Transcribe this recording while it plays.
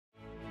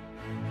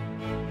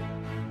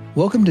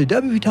Welcome to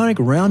WP Tonic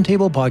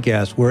Roundtable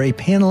Podcast, where a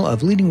panel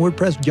of leading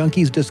WordPress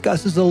junkies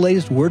discusses the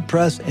latest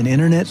WordPress and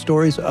internet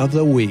stories of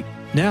the week.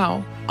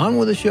 Now, on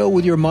with the show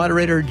with your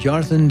moderator,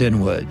 Jonathan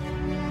Denwood.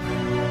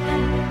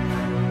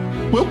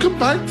 Welcome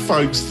back,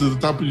 folks, to the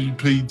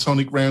WP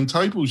Tonic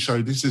Roundtable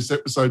Show. This is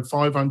episode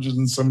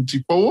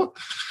 574.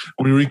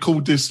 We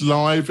record this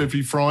live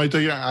every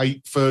Friday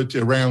at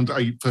around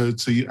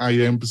 8:30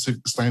 a.m.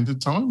 Pacific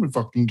Standard Time, if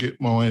I can get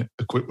my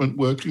equipment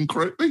working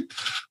correctly.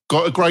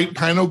 Got a great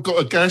panel,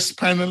 got a guest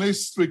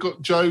panelist. We've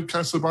got Joe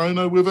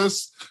Casabona with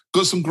us.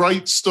 Got some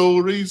great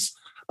stories.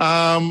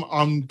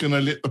 I'm going to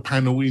let the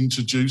panel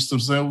introduce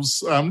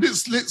themselves.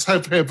 Let's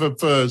have Heather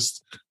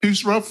first.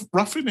 Who's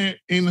roughing it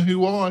in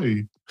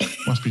Hawaii?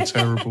 Must be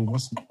terrible,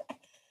 mustn't it?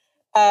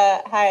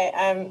 Hi,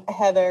 I'm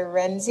Heather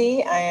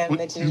Renzi. I am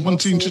the You want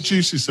to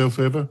introduce yourself,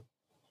 Heather?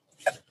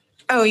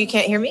 Oh, you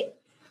can't hear me?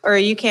 Or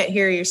you can't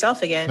hear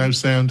yourself again? No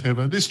sound,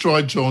 Heather. Let's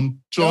try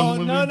John.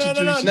 John, no.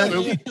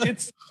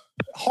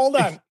 Hold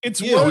on. It's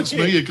you. Oh, it's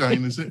me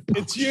again, is it?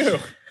 It's you.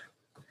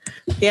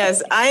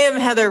 Yes, I am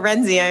Heather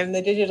Renzi. I'm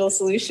the digital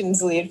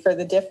solutions lead for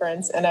The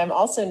Difference, and I'm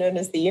also known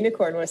as the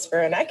Unicorn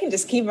Whisperer, and I can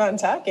just keep on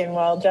talking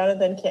while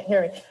Jonathan can't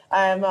hear me.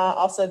 I'm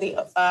also the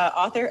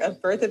author of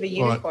Birth of a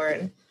Unicorn.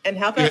 Right. And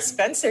how about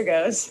Spencer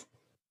goes?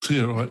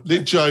 Yeah, right.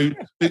 Let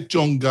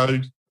John go.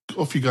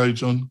 Off you go,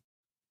 John.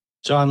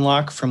 John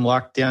Locke from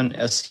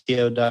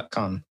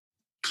LockdownSEO.com.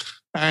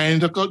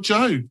 And I've got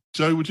Joe.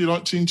 Joe, would you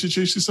like to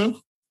introduce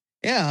yourself?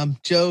 Yeah, I'm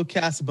Joe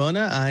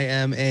Casabona. I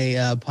am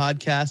a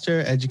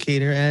podcaster,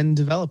 educator, and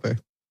developer.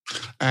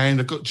 And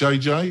I've got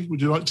JJ.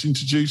 Would you like to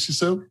introduce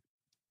yourself?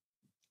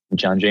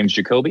 John James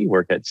Jacoby,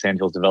 work at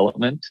Sandhills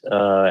Development,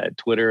 at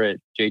Twitter at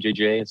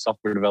JJJ,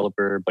 software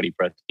developer, Buddy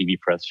Press, TV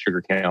Press,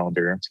 Sugar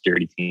Calendar,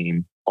 security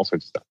team, all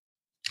sorts of stuff.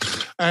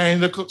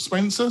 And I've got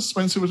Spencer.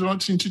 Spencer, would you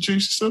like to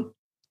introduce yourself?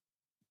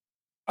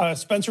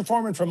 Spencer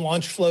Foreman from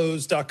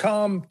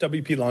launchflows.com,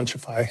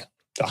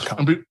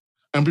 WPLaunchify.com.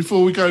 And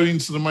before we go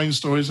into the main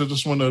stories, I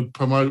just want to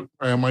promote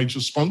our major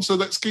sponsor.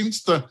 That's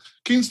Kinsta.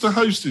 Kinsta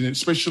Hosting,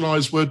 it's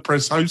specialised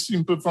WordPress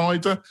hosting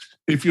provider.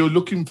 If you're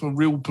looking for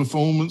real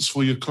performance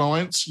for your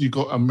clients, you've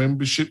got a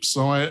membership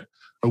site,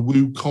 a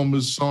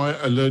WooCommerce site,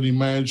 a learning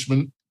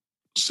management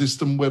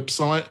system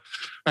website.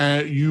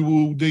 You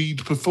will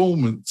need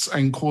performance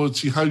and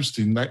quality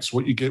hosting. That's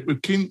what you get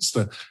with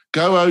Kinsta.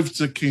 Go over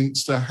to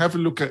Kinsta, have a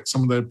look at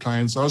some of their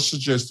plans. I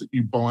suggest that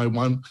you buy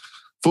one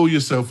for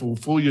yourself or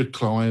for your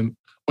client.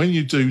 When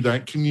you do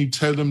that, can you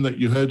tell them that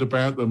you heard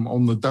about them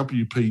on the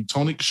WP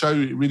Tonic show?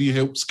 It really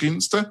helps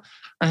Kinsta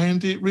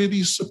and it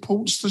really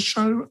supports the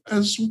show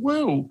as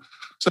well.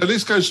 So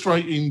let's go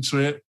straight into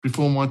it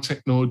before my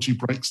technology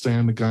breaks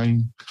down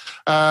again.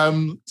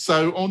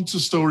 So on to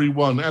story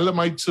one.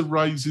 Elementor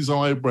raises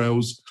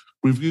eyebrows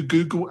with your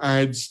Google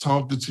Ads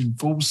targeting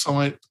full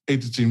site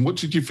editing. What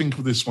did you think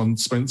of this one,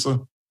 Spencer?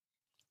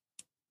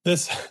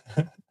 This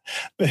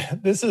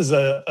is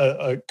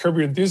a Curb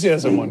Your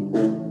Enthusiasm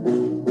one.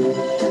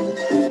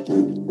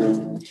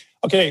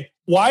 Okay,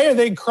 why are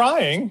they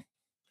crying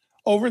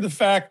over the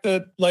fact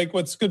that like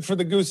what's good for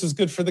the goose is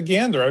good for the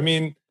gander? I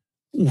mean,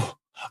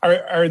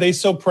 are they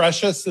so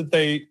precious that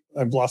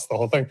I've lost the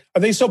whole thing. Are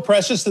they so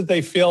precious that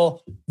they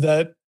feel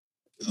that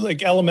like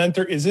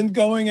Elementor isn't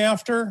going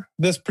after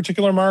this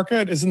particular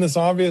market? Isn't this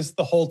obvious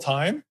the whole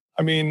time?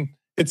 I mean,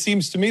 it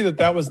seems to me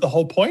that was the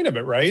whole point of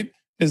it, right?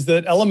 Is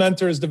that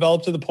Elementor is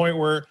developed to the point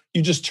where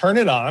you just turn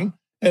it on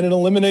and it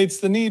eliminates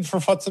the need for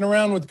futzing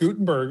around with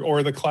Gutenberg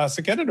or the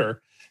classic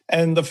editor.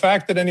 And the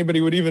fact that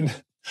anybody would even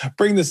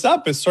bring this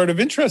up is sort of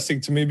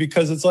interesting to me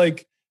because it's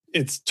like,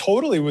 it's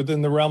totally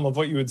within the realm of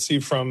what you would see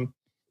from,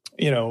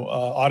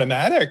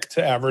 Automatic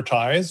to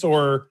advertise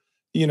or,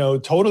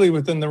 totally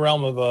within the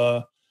realm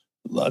of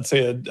let's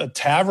say a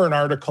Tavern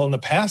article in the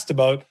past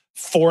about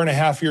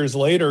 4.5 years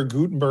later,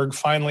 Gutenberg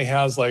finally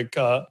has like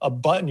a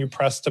button you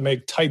press to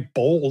make type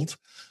bold.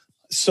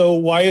 So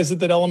why is it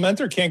that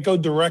Elementor can't go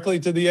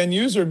directly to the end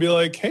user and be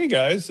like, hey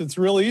guys, it's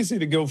really easy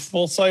to go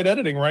full site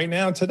editing right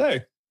now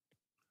today?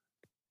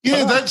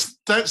 Yeah, that's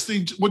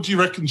what do you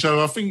reckon,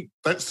 Joe? I think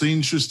that's the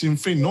interesting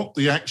thing, not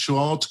the actual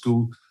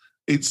article.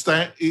 It's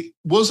that it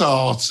was an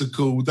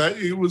article, that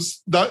it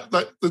was that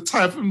the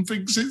Tavern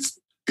thinks it's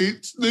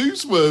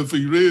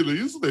newsworthy, really,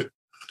 isn't it?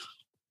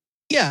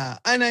 Yeah,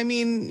 and I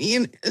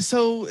mean,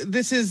 so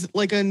this is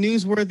like a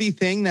newsworthy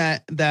thing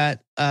that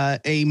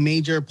a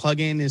major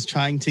plugin is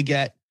trying to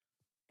get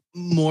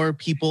more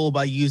people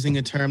by using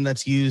a term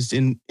that's used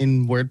in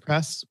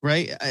WordPress,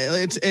 right?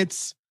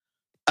 It's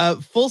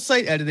full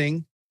site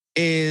editing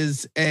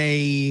is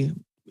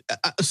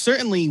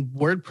certainly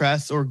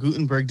WordPress or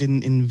Gutenberg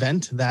didn't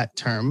invent that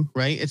term,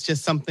 right? It's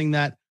just something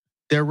that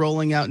they're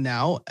rolling out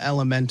now.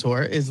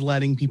 Elementor is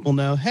letting people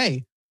know,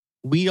 hey,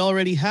 we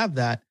already have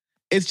that.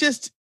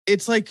 It's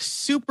like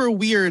super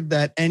weird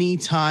that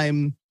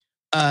anytime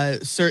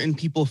certain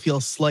people feel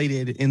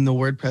slighted in the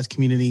WordPress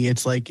community,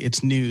 it's like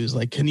it's news.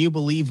 Like, can you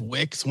believe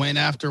Wix went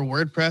after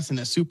WordPress in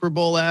a Super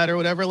Bowl ad or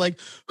whatever? Like,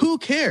 who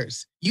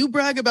cares? You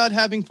brag about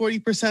having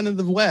 40% of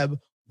the web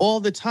all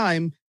the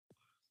time.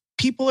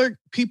 people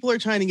are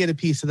trying to get a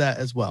piece of that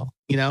as well.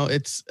 You know,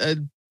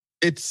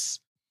 it's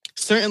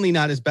certainly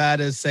not as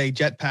bad as, say,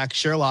 Jetpack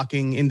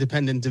Sherlocking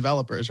independent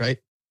developers, right?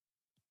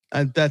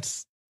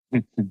 That's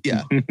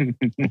yeah.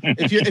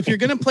 If you're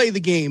gonna play the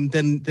game,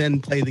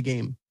 then play the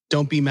game.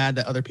 Don't be mad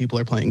that other people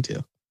are playing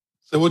too.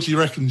 So, what do you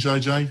reckon,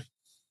 JJ?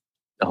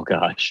 Oh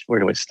gosh, where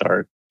do I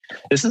start?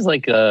 This is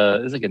like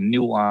a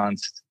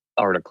nuanced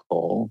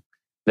article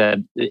that,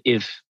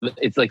 if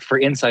it's like for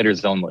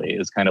insiders only,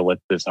 is kind of what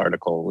this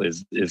article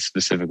is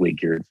specifically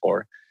geared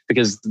for.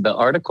 Because the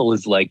article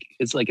is like,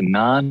 it's like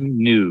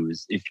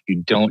non-news if you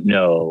don't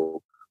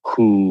know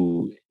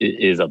who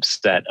is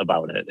upset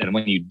about it. And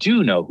when you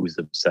do know who's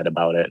upset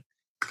about it,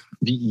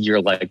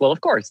 you're like, well,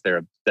 of course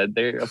they're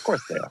upset. Of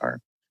course they are.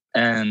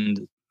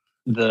 And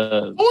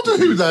I wonder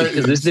who that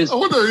is. I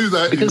wonder who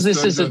that is. Because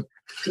this isn't,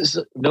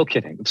 no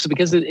kidding. So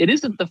because it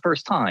isn't the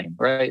first time,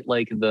 right?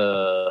 Like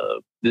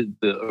the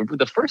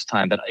first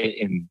time that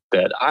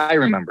I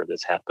remember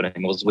this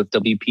happening was with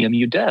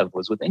WPMU Dev,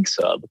 was with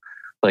InkSub.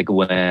 Like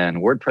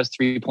when WordPress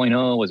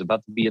 3.0 was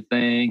about to be a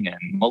thing and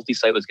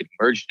multi-site was getting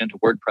merged into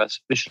WordPress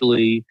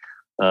officially,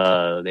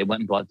 they went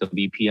and bought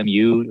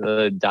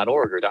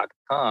WPMU.org or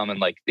 .com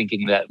and like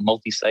thinking that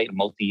multi-site and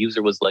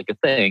multi-user was like a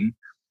thing,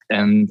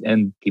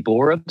 and people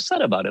were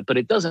upset about it. But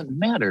it doesn't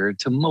matter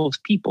to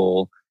most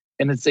people,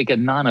 and it's like a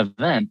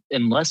non-event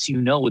unless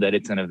you know that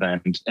it's an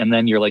event, and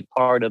then you're like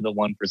part of the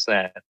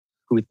 1%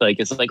 who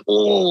like it's like,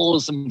 oh,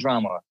 some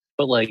drama.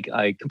 But like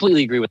I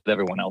completely agree with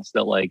everyone else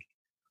that like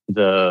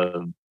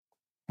the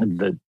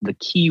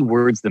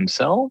keywords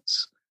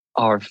themselves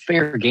are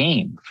fair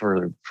game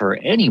for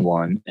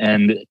anyone,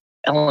 and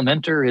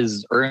Elementor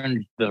has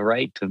earned the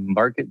right to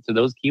market to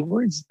those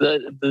keywords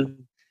the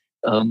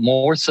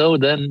more so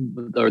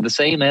than, or the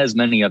same as,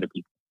 many other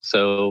people.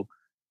 So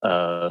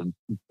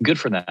good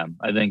for them.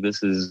 I think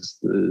this is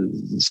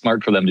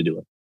smart for them to do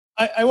it.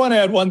 I want to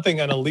add one thing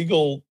on a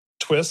legal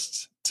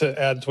twist to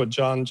add to what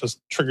John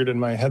just triggered in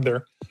my head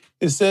there,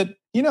 is that,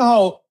 you know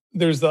how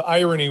there's the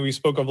irony we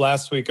spoke of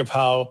last week of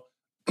how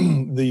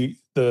the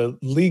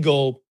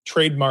legal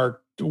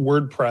trademark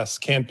WordPress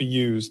can't be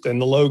used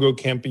and the logo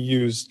can't be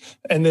used.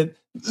 And that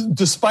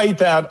despite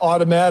that,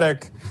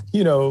 Automattic,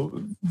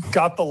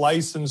 got the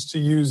license to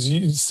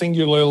use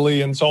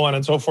singularly and so on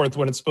and so forth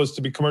when it's supposed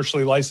to be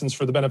commercially licensed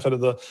for the benefit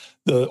of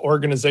the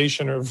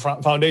organization or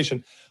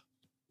foundation.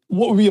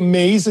 What would be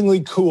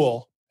amazingly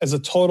cool as a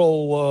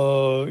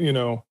total,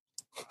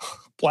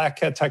 black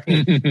hat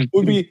technique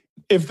would be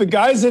if the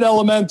guys at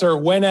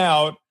Elementor went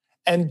out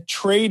and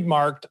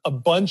trademarked a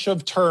bunch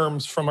of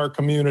terms from our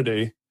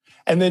community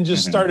and then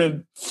just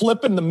started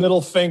flipping the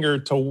middle finger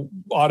to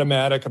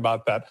Automattic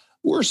about that.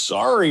 We're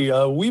sorry,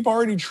 we've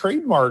already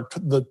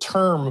trademarked the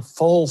term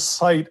full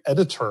site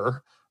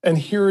editor, and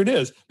here it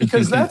is.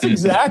 Because that's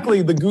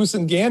exactly the goose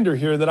and gander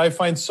here that I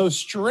find so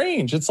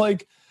strange. It's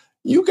like,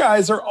 you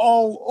guys are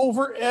all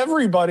over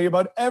everybody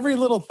about every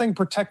little thing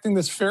protecting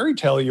this fairy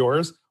tale of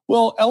yours.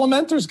 Well,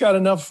 Elementor's got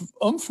enough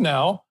oomph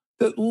now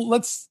that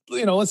let's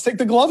take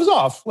the gloves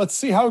off. Let's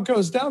see how it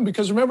goes down.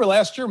 Because remember,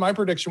 last year, my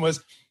prediction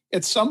was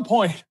at some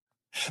point,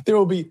 there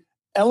will be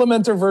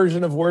Elementor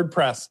version of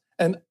WordPress.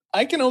 And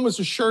I can almost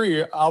assure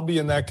you I'll be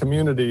in that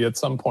community at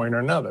some point or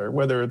another,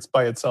 whether it's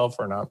by itself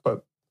or not.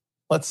 But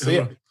let's see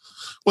it.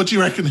 What do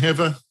you reckon,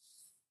 Heather?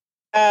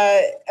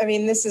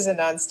 This is a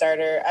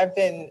non-starter. I've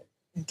been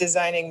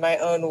designing my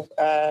own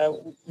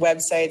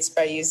websites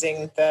by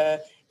using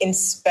the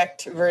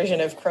inspect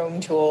version of Chrome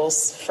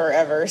tools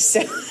forever.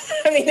 So,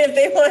 if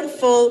they want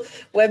full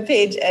web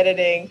page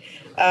editing,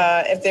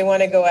 if they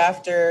want to go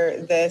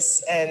after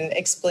this and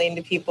explain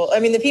to people,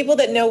 the people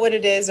that know what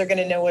it is are going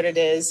to know what it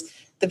is.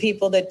 The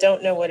people that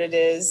don't know what it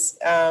is,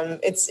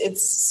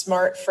 it's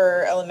smart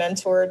for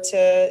Elementor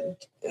to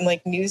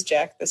like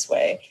newsjack this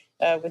way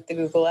with the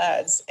Google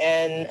ads,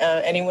 and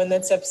anyone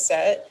that's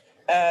upset,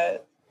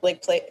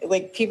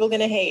 people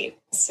gonna hate.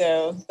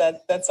 So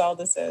that's all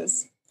this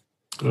is.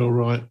 All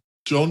right,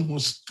 John,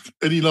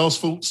 any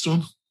last thoughts,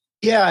 John?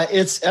 Yeah,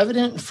 it's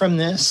evident from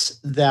this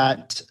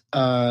that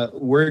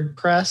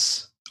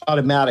WordPress,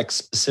 Automattic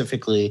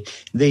specifically,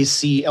 they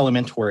see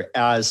Elementor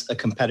as a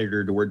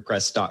competitor to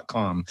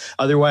WordPress.com.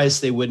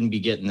 Otherwise, they wouldn't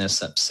be getting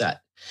this upset.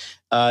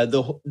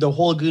 The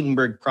whole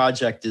Gutenberg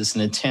project is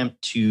an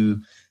attempt to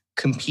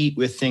compete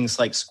with things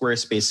like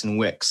Squarespace and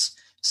Wix.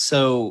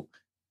 So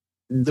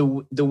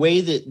the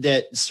way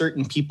that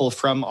certain people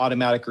from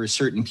Automattic or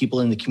certain people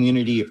in the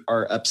community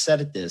are upset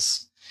at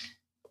this,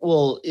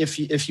 well, if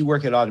you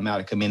work at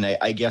Automattic,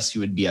 I guess you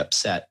would be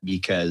upset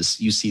because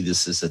you see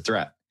this as a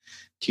threat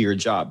to your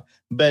job.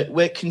 But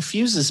what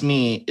confuses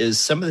me is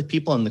some of the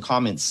people in the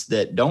comments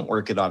that don't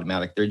work at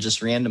Automattic, they're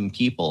just random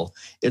people.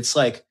 It's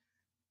like,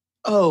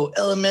 oh,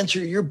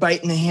 Elementor, you're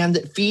biting the hand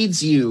that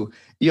feeds you.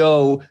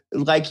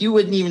 Like you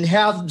wouldn't even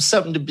have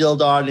something to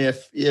build on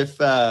if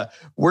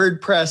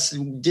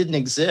WordPress didn't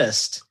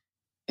exist.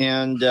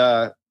 And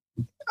I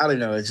don't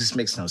know, it just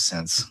makes no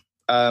sense.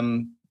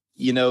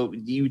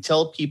 You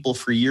tell people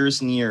for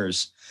years and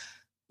years,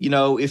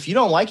 if you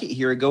don't like it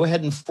here, go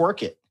ahead and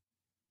fork it.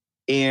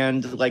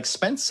 And like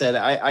Spence said,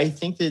 I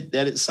think that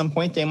at some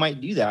point they might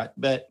do that.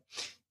 But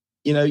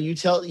you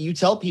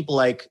tell people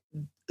like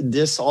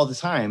this all the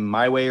time,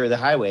 my way or the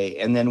highway,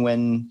 and then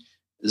when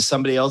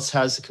somebody else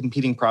has a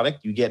competing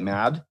product, you get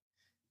mad.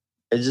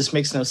 It just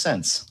makes no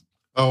sense.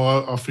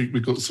 Oh, I think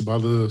we've got some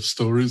other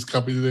stories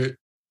coming in.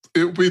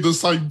 It'll be the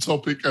same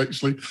topic,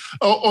 actually.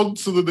 On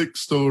to the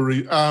next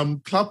story.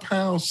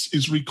 Clubhouse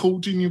is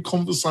recording your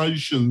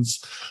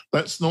conversations.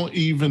 That's not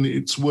even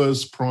its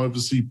worst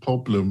privacy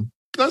problem.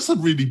 That's a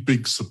really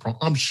big surprise.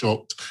 I'm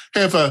shocked.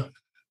 Heather,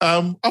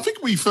 I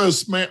think we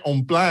first met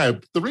on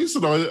Blab. The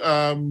reason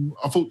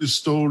I thought this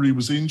story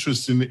was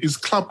interesting is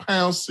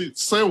Clubhouse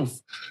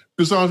itself,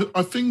 because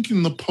I think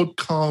in the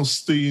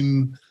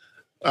podcasting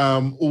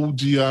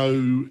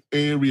audio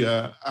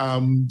area,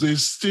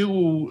 there's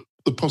still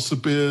the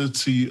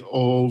possibility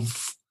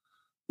of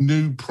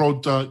new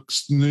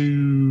products,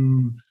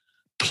 new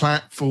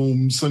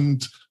platforms.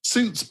 And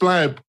since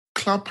Blab,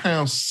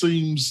 Clubhouse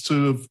seems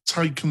to have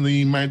taken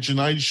the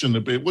imagination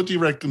a bit. What do you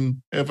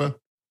reckon, Heather?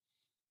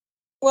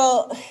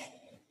 Well,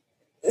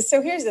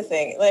 so here's the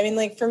thing. I mean,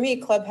 like for me,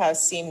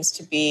 Clubhouse seems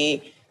to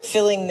be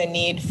filling the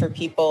need for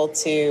people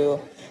to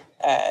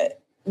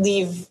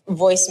leave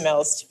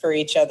voicemails for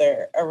each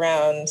other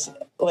around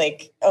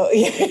like, oh,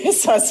 yeah,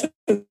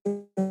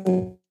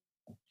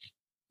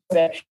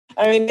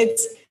 I mean,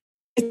 it's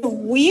a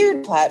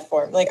weird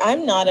platform. Like,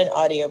 I'm not an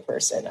audio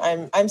person.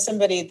 I'm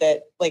somebody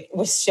that like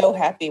was so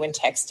happy when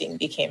texting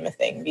became a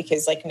thing,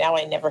 because like now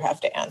I never have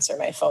to answer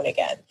my phone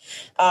again.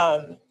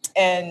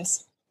 And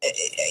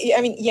I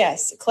mean,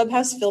 yes,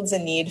 Clubhouse fills a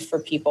need for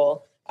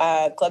people.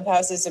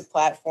 Clubhouse is a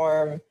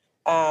platform,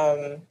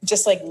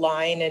 just like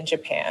Line in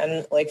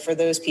Japan, like for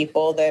those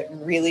people that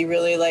really,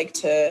 really like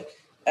to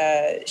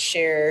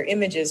share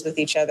images with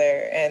each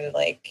other, and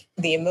like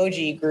the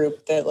emoji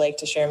group that like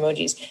to share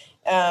emojis.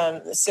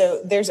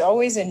 So there's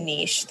always a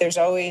niche. There's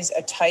always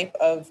a type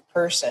of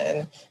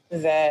person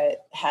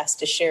that has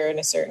to share in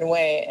a certain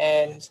way.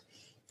 And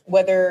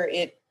whether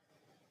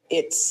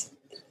it's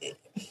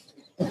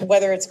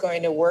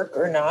going to work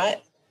or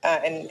not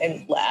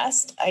and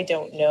last, I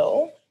don't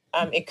know.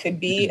 It could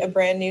be a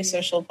brand new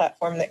social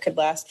platform that could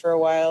last for a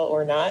while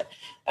or not.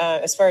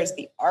 As far as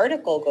the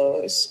article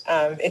goes,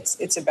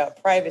 it's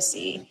about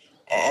privacy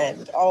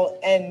and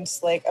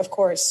like, of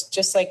course,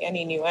 just like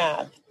any new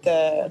app,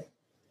 the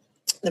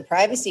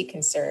privacy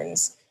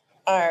concerns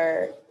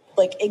are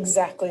like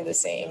exactly the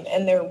same,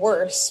 and they're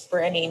worse for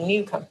any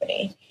new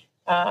company.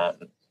 I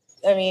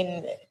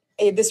mean,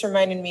 this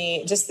reminded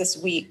me just this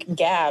week,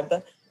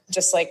 Gab,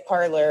 just like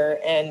Parler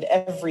and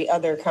every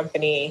other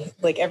company,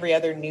 like every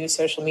other new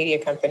social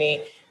media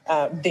company,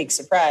 big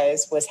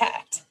surprise, was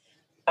hacked.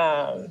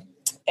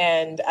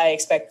 And I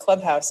expect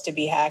Clubhouse to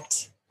be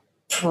hacked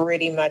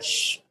pretty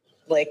much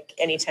like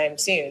anytime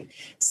soon.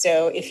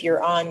 So if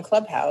you're on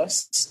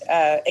Clubhouse,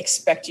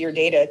 expect your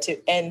data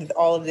and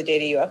all of the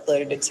data you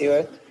uploaded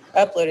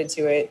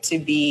to it to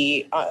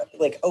be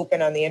like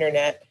open on the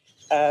internet,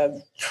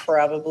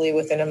 probably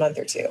within a month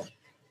or two.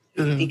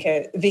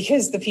 Mm-hmm.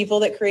 Because the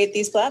people that create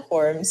these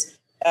platforms,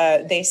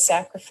 they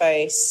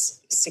sacrifice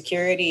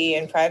security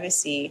and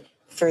privacy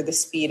for the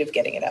speed of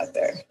getting it out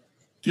there.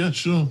 Yeah,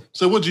 sure.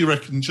 So what do you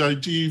reckon, Joe?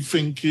 Do you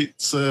think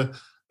it's a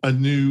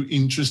new,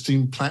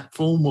 interesting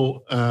platform?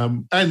 Or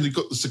and you've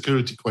got the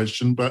security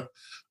question, but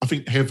I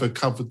think Heather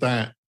covered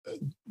that.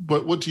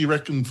 But what do you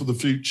reckon for the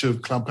future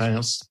of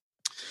Clubhouse?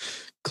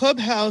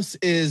 Clubhouse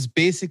is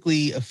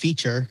basically a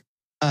feature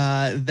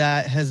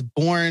that has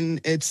born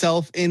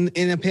itself in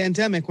a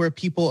pandemic where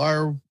people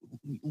are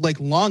like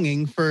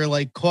longing for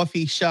like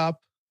coffee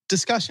shop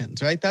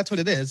discussions, right? That's what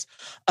it is.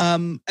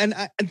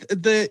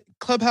 The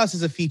Clubhouse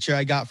is a feature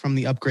I got from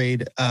the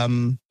Upgrade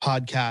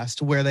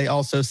podcast, where they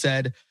also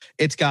said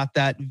it's got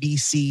that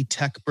VC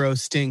tech bro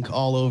stink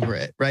all over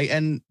it, right?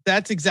 And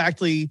that's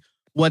exactly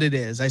what it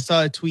is. I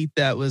saw a tweet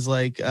that was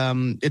like,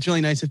 it's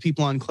really nice of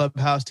people on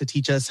Clubhouse to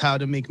teach us how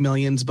to make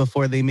millions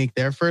before they make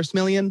their first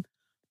million.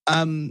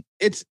 I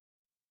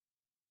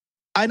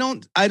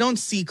don't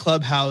see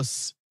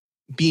Clubhouse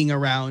being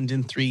around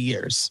in 3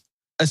 years,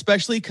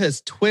 especially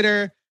because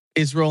Twitter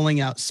is rolling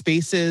out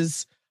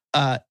Spaces.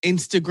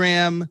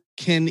 Instagram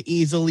can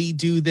easily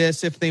do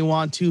this if they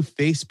want to.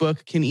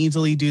 Facebook can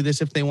easily do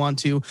this if they want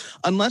to.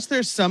 Unless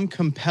there's some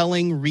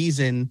compelling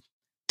reason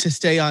to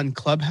stay on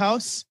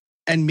Clubhouse,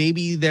 and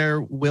maybe there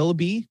will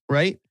be,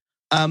 right?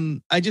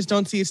 I just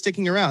don't see it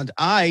sticking around.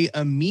 I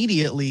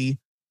immediately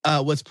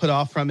was put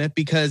off from it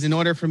because in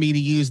order for me to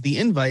use the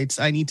invites,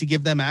 I need to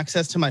give them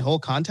access to my whole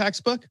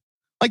contacts book.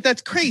 Like,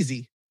 that's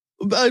crazy.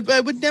 I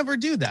would never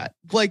do that.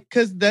 Like,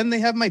 because then they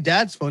have my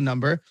dad's phone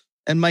number,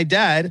 and my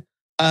dad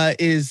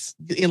is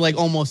in like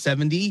almost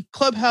 70.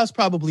 Clubhouse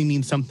probably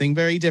means something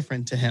very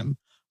different to him.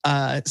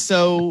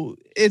 So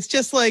it's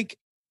just like,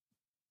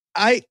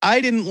 I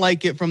didn't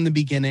like it from the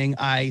beginning.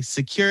 I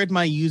secured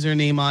my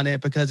username on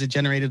it because it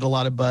generated a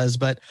lot of buzz,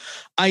 but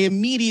I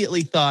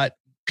immediately thought,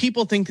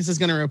 people think this is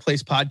going to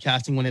replace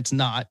podcasting when it's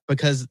not,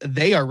 because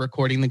they are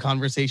recording the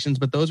conversations,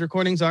 but those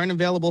recordings aren't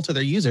available to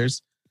their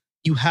users.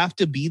 You have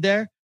to be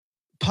there.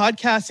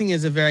 podcasting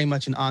is a very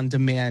much an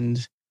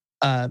on-demand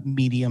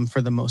medium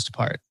for the most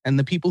part. And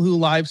the people who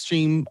live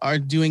stream are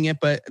doing it,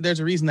 but there's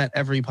a reason that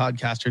every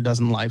podcaster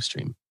doesn't live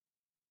stream.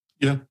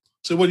 Yeah.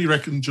 So what do you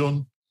reckon,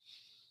 John?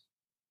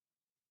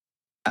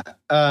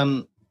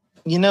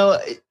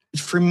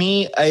 For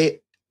me,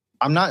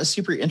 I'm not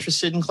super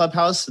interested in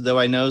Clubhouse, though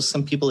I know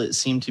some people that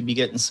seem to be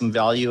getting some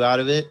value out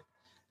of it.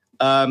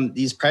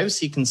 These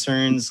privacy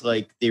concerns,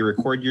 like they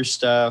record your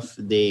stuff,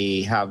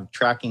 they have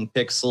tracking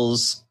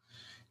pixels.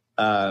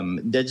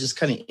 That just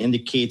kind of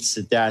indicates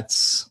that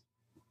that's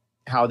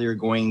how they're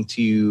going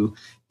to,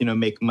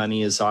 make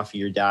money is off of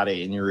your data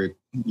and your,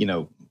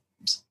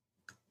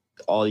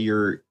 all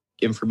your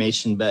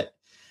information. But,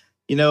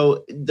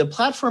 the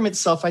platform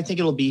itself, I think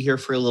it'll be here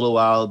for a little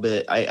while,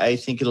 but I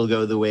think it'll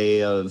go the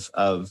way of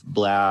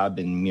Blab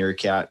and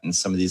Meerkat and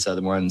some of these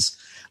other ones.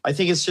 I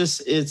think it's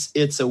just,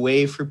 it's a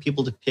way for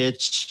people to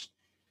pitch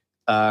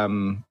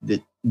that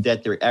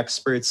they're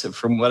experts.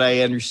 From what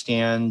I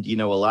understand,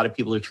 a lot of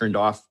people are turned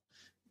off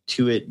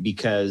to it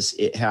because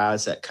it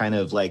has that kind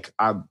of like,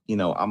 I'm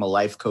a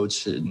life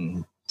coach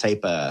and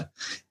type of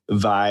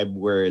vibe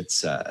where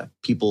it's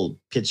people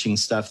pitching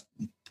stuff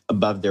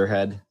above their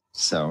head.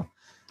 So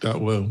there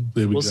we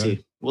we'll go.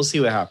 See. We'll see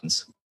what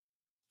happens.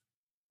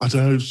 I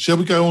don't know. Shall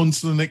we go on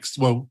to the next?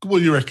 Well, what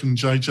do you reckon,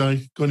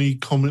 JJ? Got any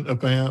comment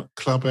about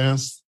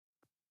Clubhouse?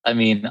 I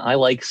mean, I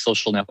like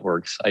social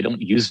networks. I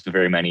don't use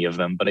very many of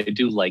them, but I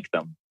do like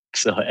them.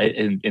 So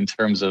in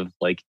terms of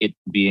like it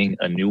being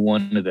a new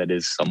one that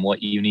is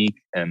somewhat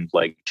unique and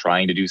like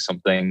trying to do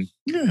something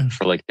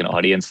for like an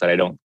audience that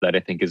I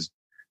think is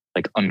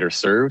like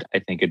underserved, I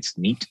think it's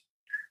neat.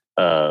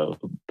 But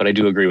I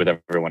do agree with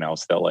everyone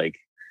else that like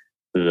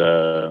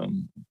I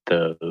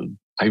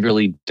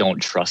really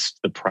don't trust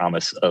the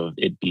promise of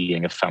it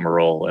being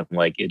ephemeral and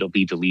like it'll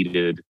be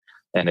deleted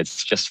and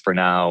it's just for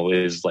now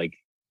is like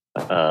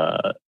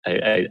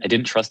I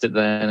didn't trust it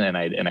then and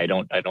I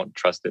don't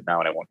trust it now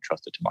and I won't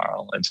trust it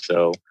tomorrow. And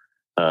so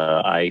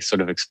I sort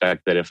of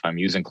expect that if I'm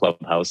using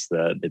Clubhouse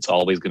that it's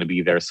always going to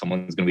be there,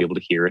 someone's going to be able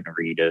to hear it and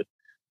read it.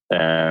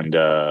 And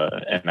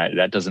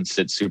that doesn't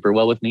sit super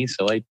well with me,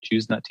 so I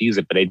choose not to use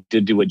it. But I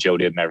did do what Joe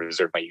did, and I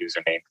reserved my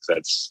username because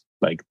that's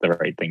like the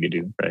right thing to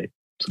do, right?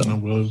 So,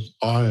 well,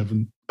 I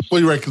haven't. What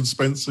do you reckon,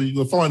 Spencer?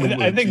 The final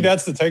word. I think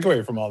that's the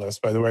takeaway from all this,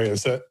 by the way,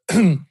 is that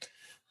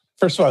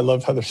first of all, I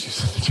love how there's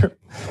the term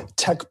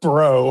tech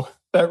bro.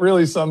 That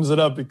really sums it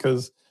up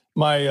because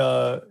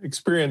my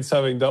experience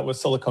having dealt with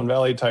Silicon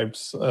Valley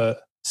types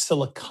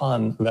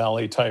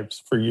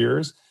for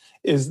years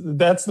is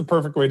that's the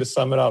perfect way to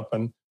sum it up.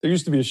 And there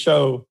used to be a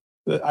show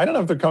that I don't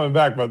know if they're coming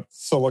back, but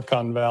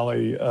Silicon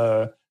Valley,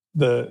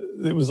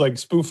 it was like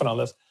spoofing on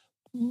this.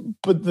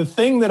 But the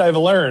thing that I've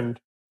learned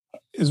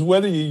is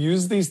whether you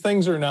use these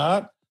things or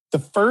not, the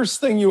first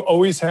thing you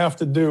always have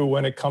to do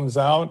when it comes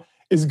out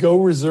is go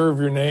reserve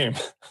your name.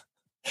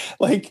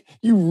 Like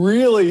you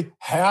really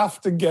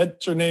have to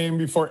get your name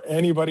before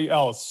anybody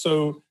else.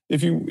 So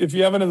if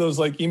you have any of those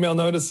like email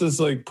notices,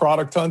 like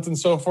Product Hunt and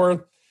so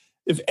forth,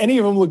 if any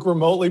of them look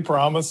remotely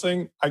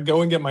promising, I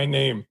go and get my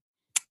name.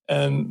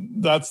 And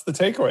that's the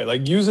takeaway.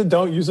 Like use it,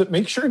 don't use it.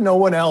 Make sure no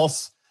one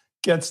else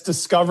gets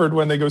discovered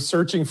when they go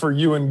searching for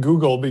you in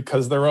Google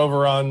because they're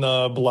over on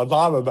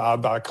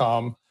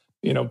blah.com,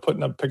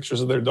 putting up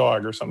pictures of their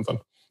dog or something.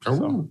 Oh,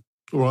 so.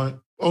 All right.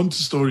 On to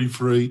story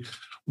 3.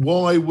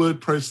 Why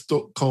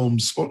WordPress.com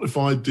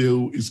Spotify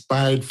deal is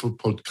bad for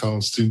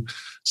podcasting.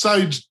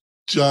 So,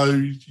 Joe,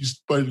 you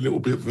made a little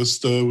bit of a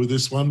stir with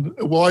this one.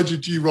 Why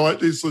did you write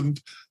this? And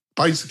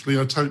basically,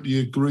 I totally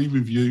agree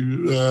with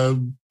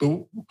you.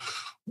 But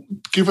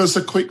give us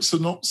a quick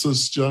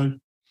synopsis, Joe.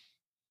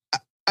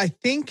 I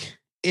think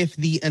if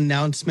the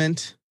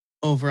announcement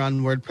over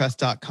on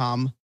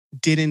WordPress.com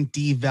didn't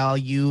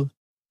devalue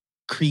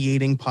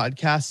creating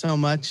podcasts so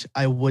much,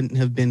 I wouldn't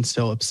have been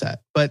so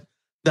upset. But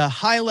the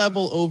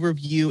high-level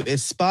overview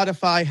is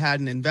Spotify had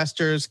an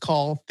investors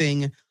call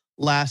thing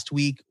last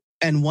week,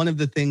 and one of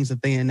the things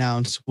that they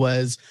announced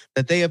was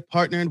that they have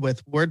partnered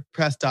with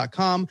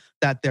WordPress.com,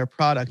 that their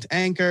product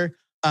Anchor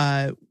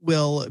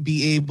will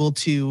be able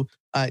to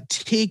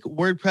take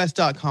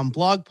WordPress.com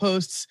blog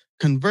posts,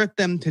 convert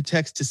them to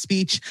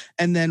text-to-speech,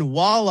 and then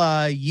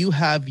voila, you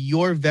have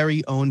your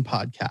very own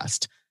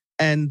podcast.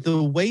 And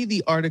the way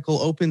the article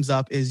opens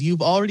up is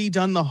you've already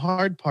done the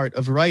hard part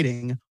of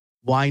writing.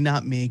 Why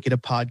not make it a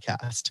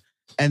podcast?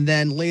 And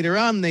then later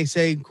on, they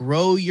say,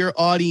 grow your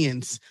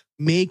audience,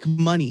 make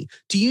money.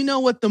 Do you know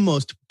what the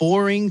most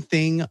boring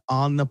thing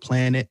on the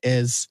planet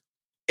is?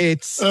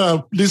 It's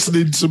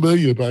listening to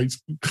me, mate.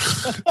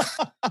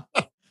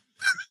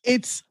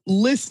 It's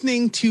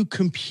listening to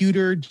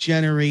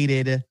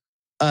computer-generated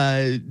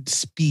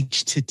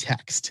speech to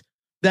text.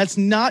 That's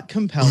not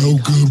compelling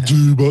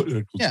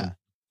content. Yeah.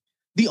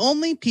 The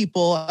only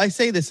people, I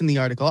say this in the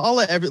article, I'll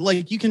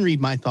let you can read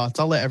my thoughts.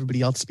 I'll let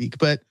everybody else speak.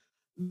 But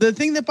the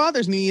thing that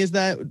bothers me is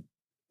that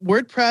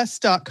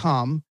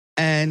WordPress.com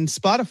and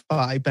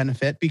Spotify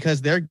benefit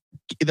because they're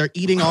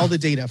eating all the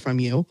data from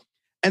you.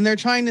 And they're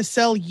trying to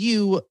sell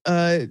you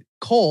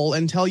coal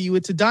and tell you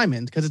it's a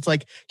diamond, because it's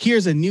like,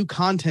 here's a new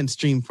content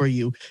stream for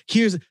you.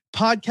 Here's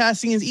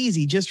podcasting is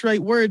easy. Just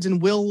write words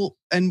and we'll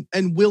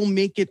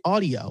make it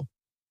audio.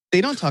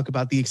 They don't talk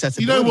about the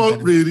accessibility. You know what,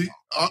 really?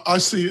 I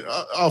see.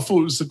 I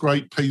thought it was a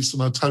great piece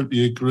and I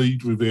totally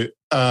agreed with it.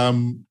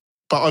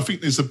 But I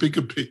think there's a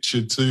bigger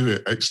picture to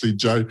it, actually,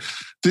 Joe.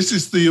 This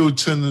is the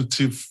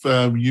alternative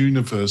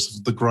universe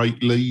of the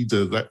great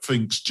leader that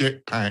thinks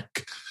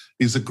Jetpack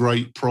is a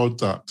great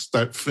product,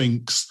 that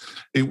thinks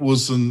it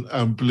wasn't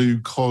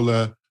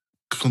blue-collar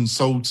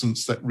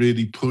consultants that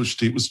really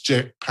pushed it. It was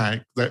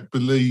Jetpack that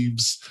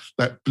believes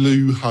that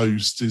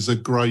Bluehost is a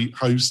great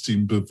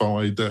hosting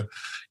provider.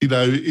 You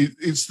know,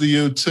 it's the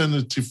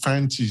alternative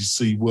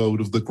fantasy world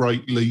of the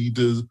great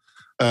leader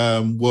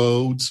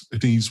world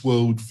and his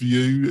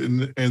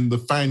worldview and the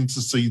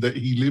fantasy that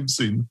he lives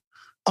in.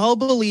 I'll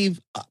believe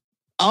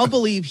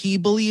he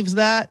believes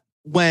that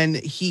when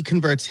he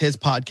converts his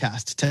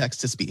podcast to text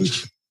to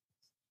speech.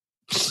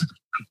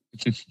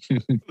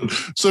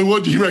 So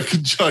what do you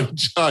reckon,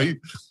 Jay?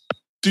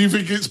 Do you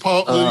think it's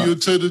part of the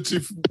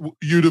alternative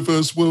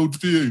universe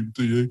worldview?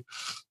 Do you?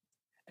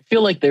 I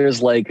feel like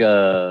there's like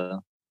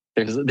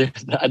there's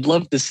I'd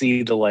love to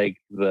see the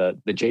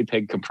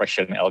JPEG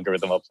compression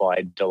algorithm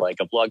applied to like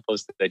a blog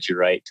post that you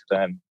write to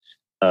then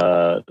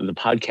the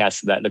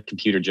podcast that the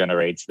computer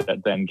generates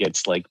that then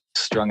gets like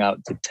strung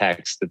out to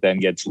text that then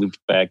gets looped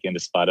back into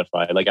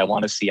Spotify. Like I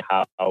want to see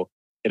how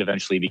it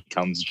eventually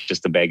becomes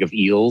just a bag of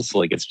eels.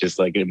 Like it's just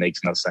like it makes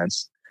no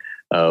sense.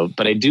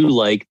 But I do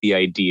like the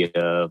idea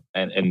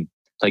and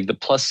like the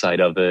plus side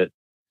of it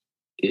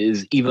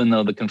is, even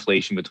though the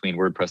conflation between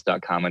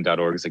WordPress.com and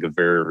 .org is like a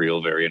very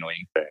real, very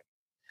annoying thing,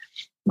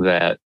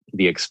 that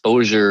the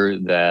exposure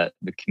that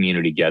the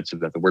community gets, or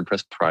that the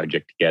WordPress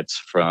project gets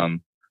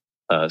from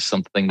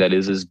something that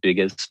is as big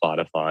as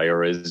Spotify,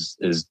 or is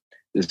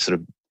sort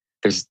of,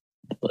 there's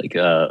like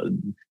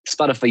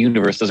Spotify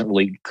universe doesn't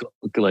really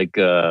like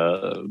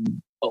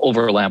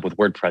overlap with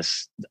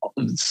WordPress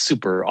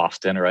super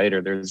often, right?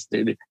 Or there's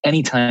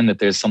any time that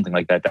there's something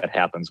like that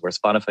happens where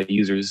Spotify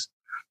users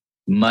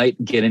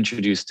might get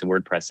introduced to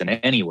WordPress in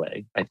any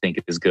way, I think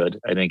is good.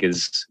 I think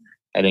is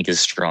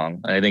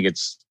strong. I think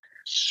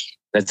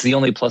that's the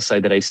only plus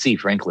side that I see,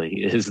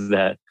 frankly, is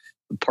that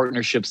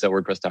partnerships that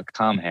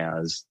WordPress.com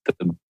has,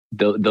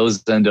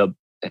 those end up,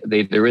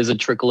 there is a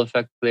trickle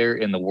effect there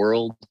in the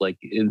world, like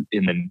in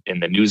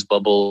the news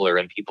bubble or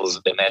in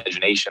people's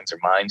imaginations or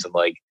minds, and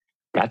like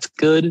that's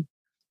good.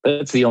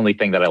 That's the only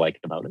thing that I like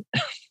about it.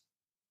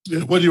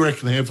 Yeah, what do you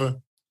reckon,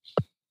 Eva?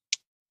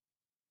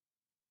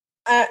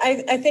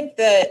 I think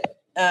that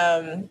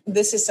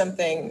this is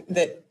something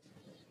that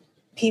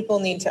people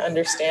need to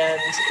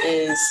understand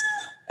is,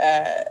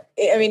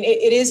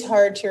 it is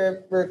hard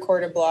to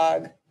record a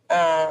blog.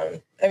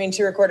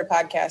 To record a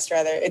podcast,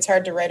 rather. It's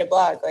hard to write a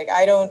blog.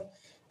 I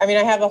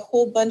have a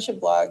whole bunch of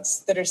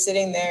blogs that are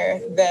sitting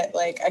there that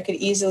like I could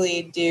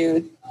easily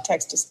do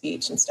text to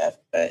speech and stuff,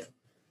 but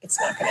it's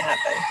not going to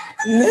happen.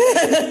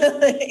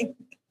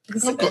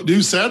 I've got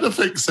new sound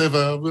effects,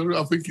 Eva.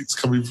 I think it's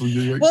coming from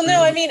you. Actually. Well,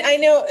 no, I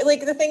know,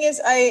 like, the thing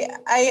is, I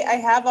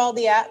have all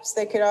the apps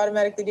that could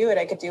automatically do it.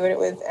 I could do it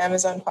with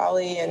Amazon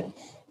Polly and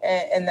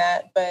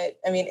that, but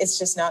it's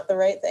just not the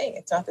right thing.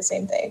 It's not the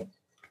same thing.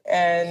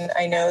 And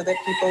I know that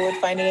people would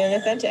find it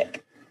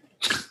inauthentic.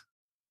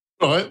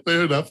 Right,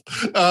 fair enough.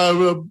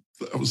 That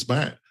was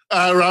Matt.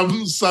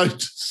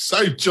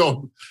 So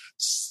John,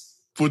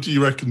 what do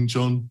you reckon,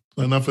 John?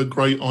 Another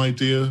great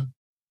idea.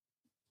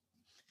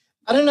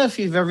 I don't know if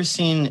you've ever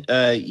seen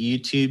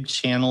YouTube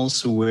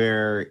channels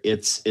where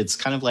it's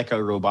kind of like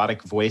a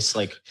robotic voice,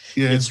 like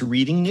it's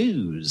reading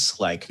news.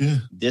 Like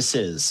this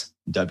is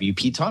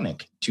WP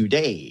Tonic.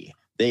 Today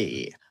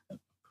they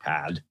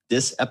had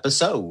this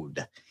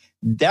episode.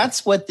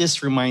 That's what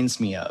this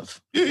reminds me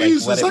of. It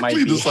is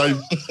exactly the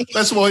same.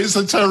 That's why it's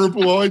a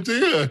terrible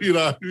idea.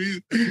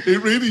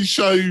 It really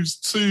shows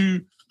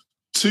two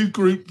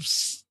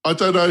groups. I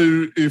don't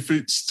know if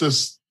it's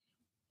just.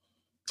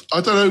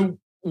 I don't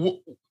know.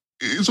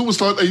 It's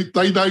almost like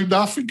they know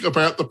nothing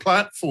about the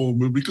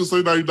platform, and because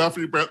they know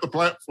nothing about the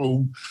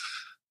platform,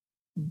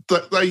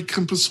 that they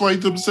can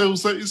persuade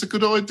themselves that it's a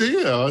good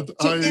idea.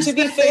 To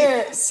be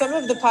fair, some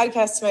of the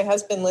podcasts my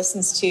husband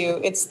listens to,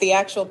 it's the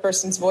actual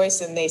person's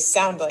voice and they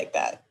sound like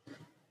that.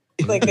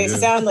 Like they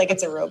sound like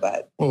it's a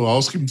robot. Well,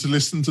 ask him to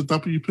listen to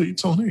WP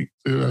Tonic.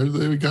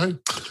 There we go.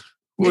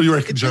 What do you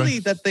reckon, Joe? It's really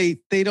that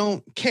they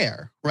don't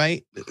care,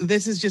 right?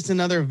 This is just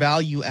another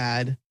value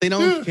add. They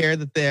don't care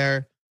that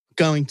they're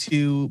going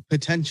to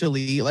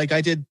potentially, like I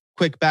did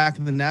quick back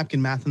in the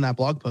napkin math in that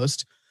blog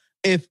post.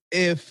 If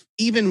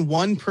even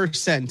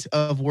 1%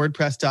 of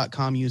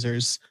WordPress.com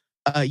users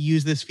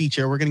use this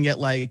feature, we're going to get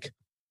like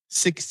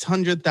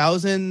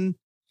 600,000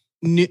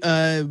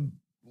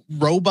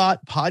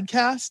 robot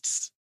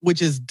podcasts,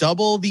 which is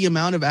double the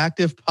amount of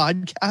active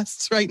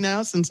podcasts right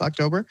now since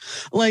October.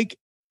 Like,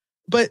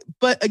 but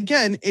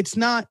again, it's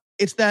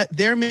that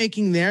they're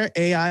making their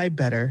AI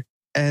better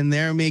and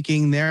they're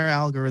making their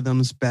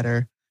algorithms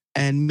better,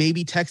 and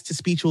maybe text to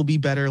speech will be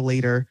better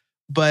later.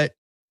 But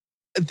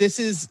this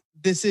is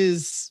this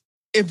is,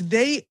 if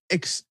they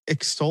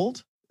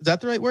extolled, is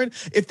that the right word?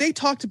 If they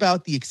talked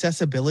about the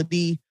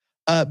accessibility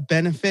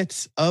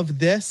benefits of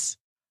this,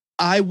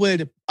 I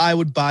would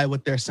buy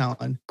what they're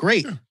selling.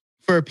 Great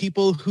for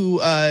people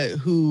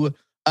who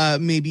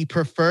maybe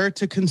prefer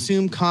to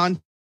consume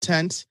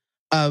content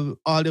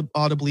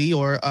audibly,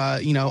 or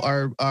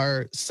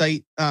our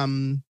site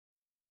who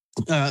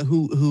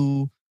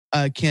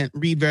can't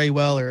read very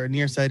well, or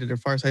nearsighted or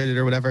farsighted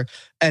or whatever,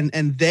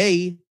 and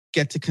they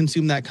get to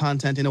consume that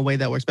content in a way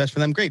that works best for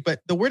them. Great, but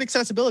the word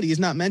accessibility is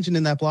not mentioned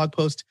in that blog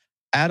post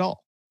at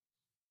all.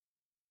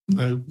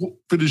 No,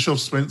 finish off,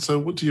 Spencer.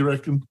 What do you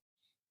reckon?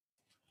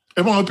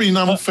 Am I being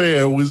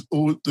unfair with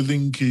all the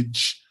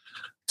linkage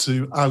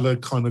to other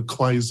kind of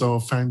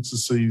quasar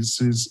fantasies?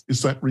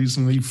 Is that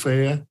reasonably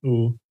fair?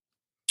 Or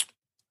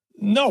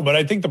no, but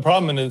I think the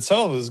problem in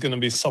itself is going to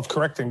be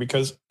self-correcting,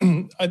 because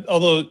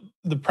although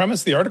the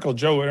premise of the article,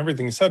 Joe, and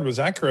everything he said was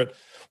accurate,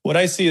 what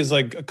I see is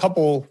like a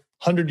couple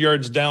 100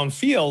 yards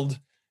downfield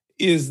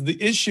is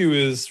the issue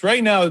is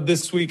right now,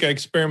 this week, I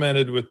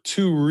experimented with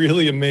two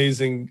really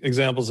amazing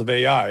examples of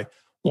AI.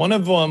 One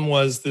of them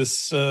was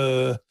this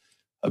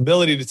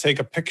ability to take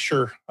a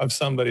picture of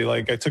somebody.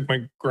 Like I took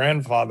my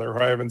grandfather, who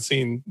I haven't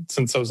seen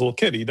since I was a little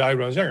kid. He died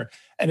when I was younger.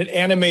 And it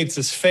animates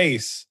his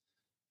face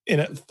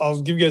in it.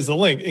 I'll give you guys the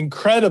link.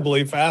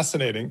 Incredibly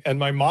fascinating. And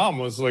my mom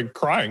was like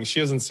crying. She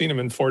hasn't seen him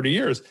in 40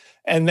 years.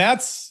 And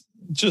that's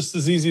just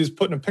as easy as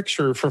putting a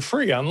picture for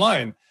free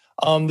online.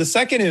 The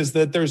second is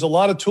that there's a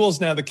lot of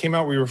tools now that came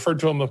out. We referred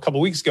to them a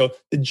couple of weeks ago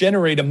that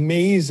generate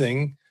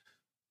amazing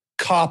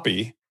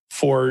copy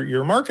for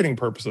your marketing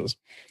purposes.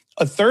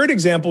 A third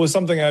example is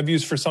something I've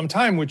used for some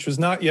time, which was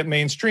not yet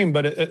mainstream,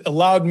 but it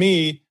allowed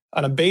me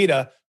on a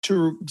beta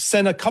to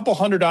send a couple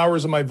 100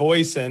 hours of my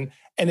voice in,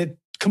 and it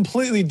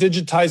completely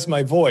digitized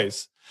my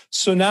voice.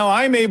 So now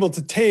I'm able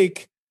to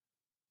take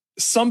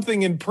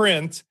something in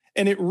print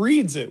and it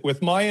reads it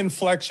with my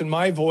inflection,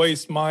 my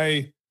voice,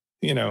 my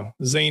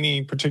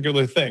zany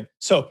particular thing.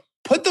 So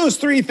put those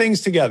three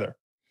things together.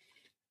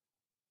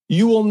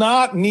 You will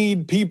not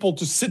need people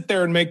to sit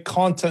there and make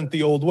content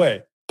the old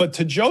way. But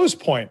to Joe's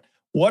point,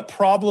 what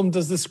problem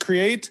does this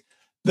create?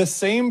 The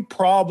same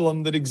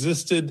problem that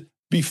existed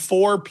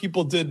before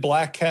people did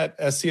Black Hat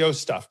SEO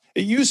stuff.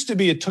 It used to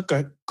be it took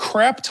a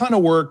crap ton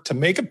of work to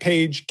make a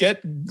page,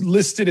 get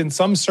listed in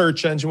some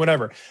search engine,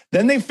 whatever.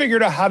 Then they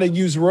figured out how to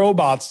use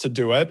robots to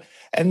do it.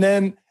 And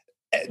then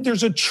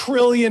there's a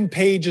trillion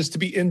pages to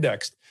be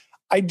indexed.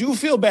 I do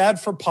feel bad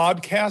for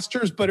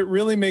podcasters, but it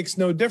really makes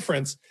no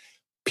difference.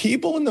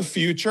 People in the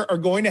future are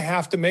going to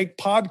have to make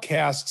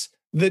podcasts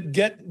that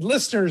get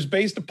listeners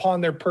based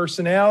upon their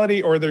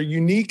personality or their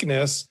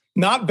uniqueness,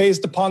 not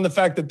based upon the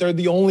fact that they're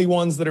the only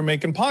ones that are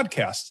making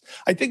podcasts.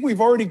 I think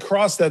we've already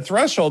crossed that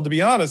threshold, to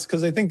be honest,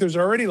 because I think there's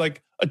already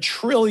like a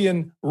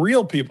trillion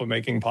real people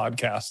making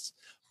podcasts.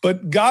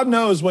 But God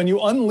knows when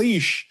you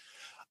unleash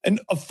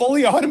a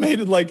fully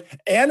automated, like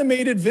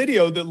animated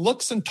video that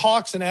looks and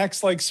talks and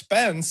acts like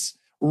Spence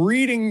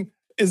reading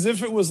as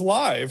if it was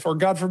live, or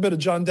God forbid, a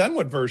John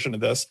Denwood version of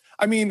this.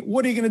 I mean,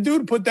 what are you going to do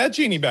to put that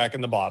genie back in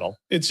the bottle?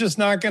 It's just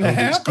not going to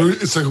happen.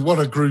 What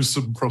a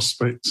gruesome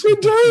prospect. Good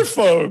day,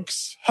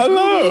 folks.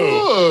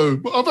 Hello.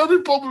 I'm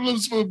having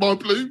problems with my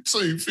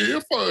Bluetooth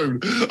earphone.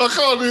 I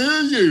can't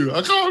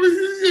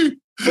hear you.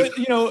 But,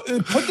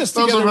 put this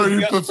together. That's a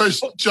very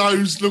professional.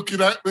 Joe's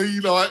looking at me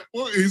like,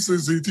 what is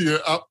this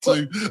idiot up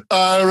to?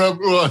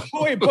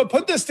 Wait, but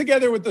put this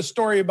together with the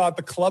story about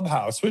the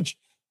Clubhouse, which,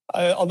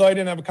 although I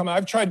didn't have a comment,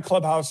 I've tried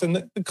Clubhouse, and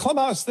the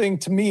Clubhouse thing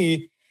to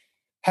me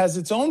has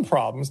its own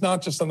problems,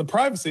 not just on the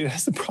privacy. It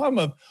has the problem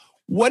of,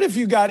 what if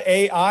you got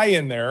AI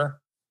in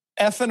there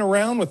effing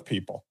around with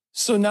people?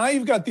 So now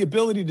you've got the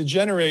ability to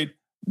generate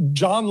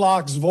John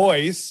Locke's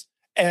voice,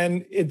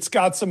 and it's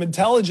got some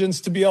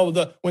intelligence to be able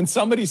to, when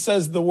somebody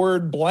says the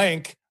word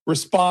blank,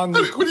 respond.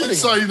 When you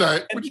say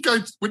that, when you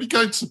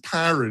go to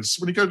Paris,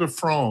 when you go to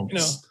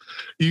France,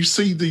 you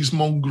see these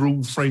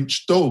mongrel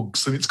French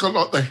dogs, and it's got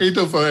like the head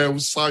of an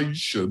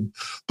Alsatian,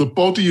 the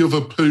body of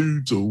a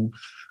poodle,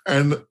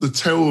 and the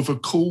tail of a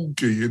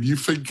corgi. And you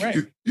think,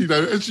 right,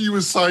 as you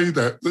were saying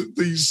that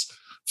these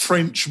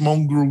French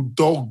mongrel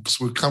dogs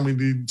were coming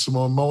into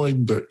my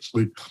mind,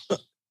 actually.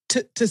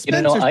 To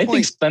Spencer's I point,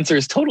 think Spencer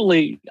is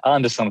totally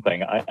onto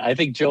something. I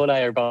think Joe and I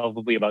are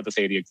probably about to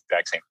say the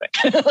exact same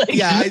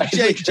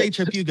thing. Jay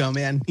Trip, you go,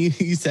 man. You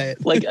say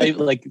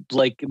it.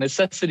 like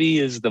necessity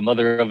is the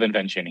mother of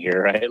invention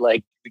here, right?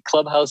 Like the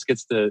Clubhouse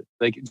gets the,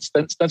 like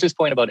Spencer's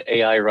point about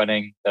AI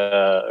running,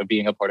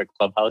 being a part of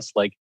Clubhouse,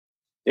 like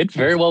it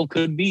very well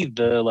could be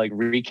the like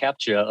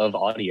reCAPTCHA of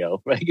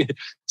audio, right?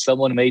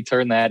 Someone may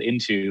turn that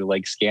into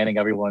like scanning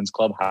everyone's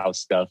Clubhouse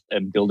stuff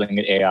and building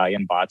an AI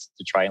and bots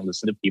to try and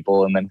listen to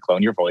people and then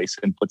clone your voice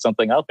and put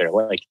something out there.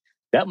 Like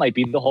that might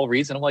be the whole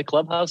reason why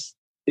Clubhouse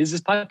is as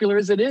popular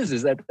as it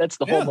is that's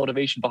the whole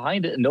motivation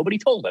behind it, and nobody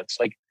told us.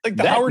 Like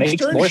the Howard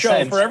Stern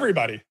show for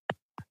everybody.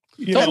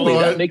 Totally,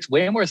 that makes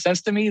way more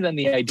sense to me than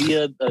the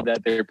idea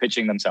that they're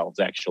pitching themselves.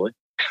 Actually,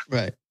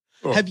 right?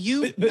 Have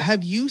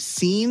you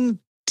seen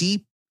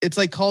it's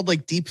like called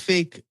like deep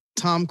fake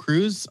Tom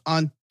Cruise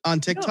on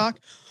TikTok.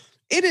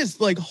 It is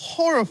like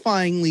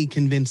horrifyingly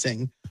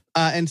convincing.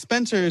 And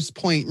Spencer's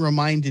point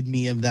reminded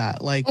me of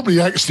that. Like,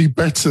 probably actually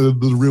better than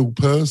the real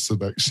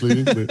person, actually,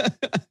 isn't it?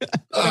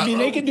 I mean,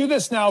 they can do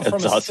this now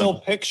from That's a still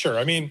picture.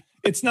 I mean,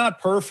 it's not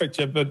perfect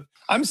yet, but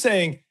I'm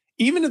saying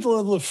even at the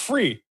level of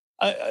free,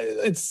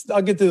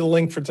 I'll get to the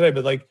link for today,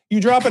 but like you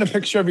drop in a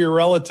picture of your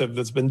relative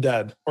that's been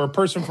dead or a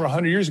person from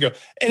 100 years ago,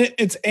 and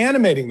it's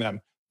animating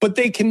them. But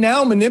they can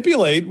now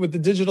manipulate with the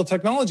digital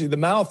technology, the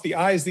mouth, the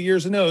eyes, the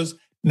ears, and nose.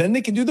 Then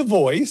they can do the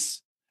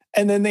voice.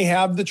 And then they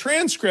have the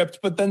transcript,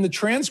 but then the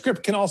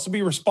transcript can also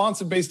be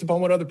responsive based upon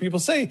what other people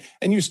say.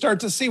 And you start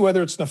to see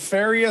whether it's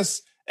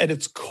nefarious at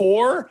its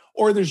core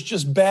or there's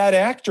just bad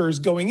actors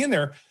going in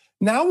there.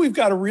 Now we've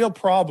got a real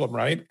problem,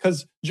 right?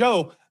 Because,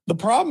 Joe, the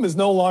problem is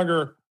no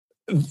longer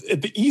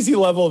at the easy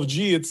level of,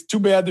 gee, it's too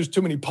bad there's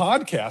too many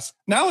podcasts.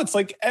 Now it's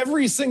like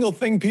every single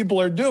thing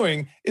people are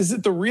doing, is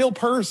it the real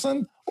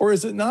person or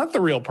is it not the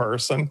real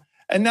person?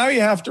 And now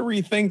you have to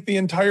rethink the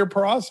entire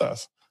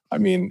process. I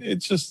mean,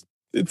 it's just...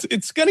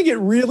 It's going to get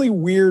really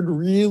weird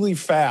really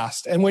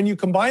fast. And when you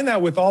combine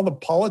that with all the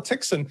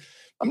politics, and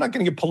I'm not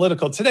going to get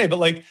political today, but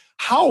like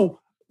how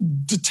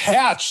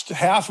detached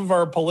half of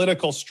our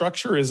political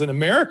structure is in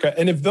America.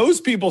 And if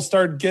those people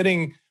start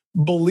getting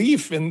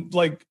belief in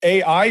like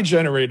AI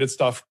generated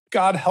stuff,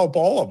 God help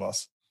all of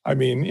us. I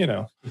mean, you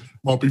know.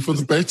 Might be for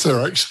the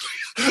better, actually.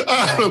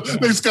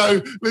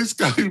 Let's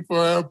go for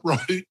our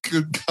break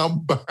and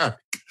come back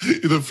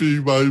in a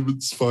few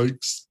moments,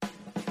 folks.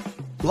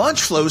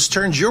 LaunchFlows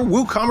turns your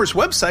WooCommerce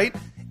website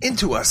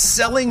into a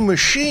selling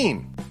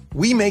machine.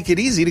 We make it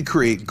easy to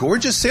create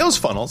gorgeous sales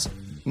funnels,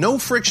 no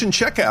friction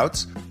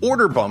checkouts,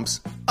 order bumps,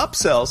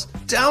 upsells,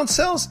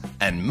 downsells,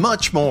 and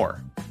much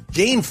more.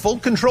 Gain full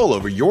control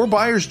over your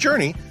buyer's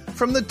journey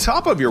from the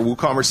top of your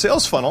WooCommerce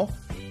sales funnel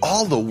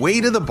all the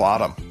way to the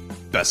bottom.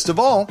 Best of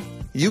all,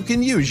 you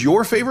can use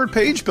your favorite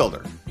page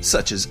builder,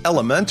 such as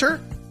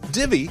Elementor,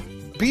 Divi,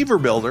 Beaver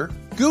Builder,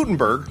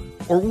 Gutenberg,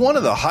 or one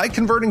of the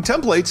high-converting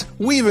templates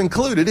we've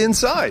included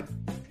inside.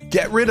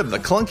 Get rid of the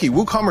clunky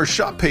WooCommerce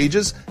shop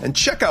pages and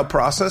checkout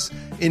process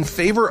in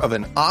favor of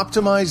an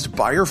optimized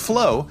buyer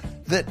flow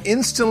that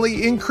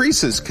instantly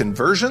increases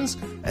conversions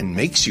and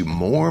makes you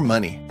more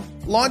money.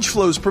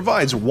 LaunchFlows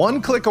provides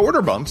one-click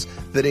order bumps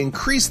that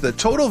increase the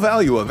total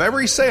value of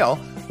every sale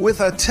with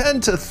a 10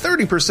 to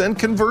 30%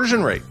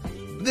 conversion rate.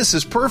 This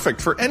is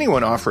perfect for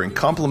anyone offering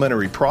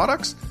complimentary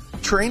products,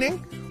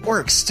 training, or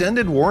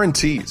extended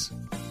warranties.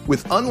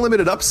 With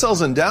unlimited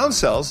upsells and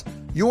downsells,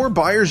 your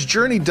buyer's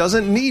journey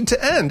doesn't need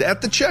to end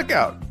at the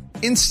checkout.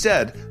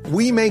 Instead,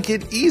 we make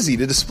it easy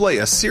to display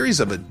a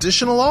series of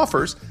additional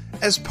offers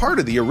as part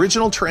of the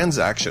original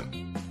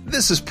transaction.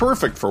 This is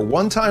perfect for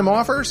one-time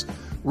offers,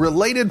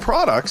 related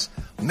products,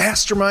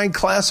 mastermind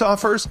class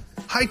offers,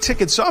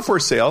 high-ticket software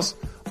sales,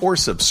 or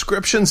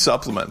subscription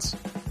supplements.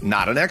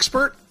 Not an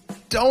expert?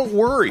 Don't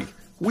worry.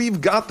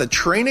 We've got the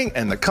training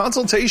and the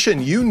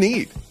consultation you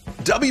need.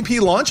 WP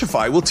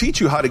Launchify will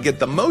teach you how to get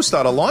the most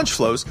out of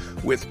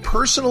LaunchFlows with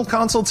personal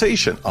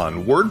consultation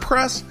on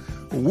WordPress,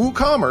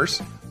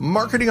 WooCommerce,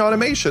 marketing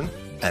automation,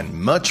 and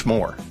much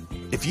more.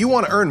 If you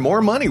want to earn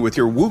more money with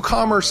your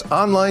WooCommerce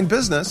online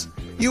business,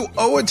 you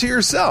owe it to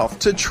yourself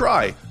to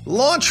try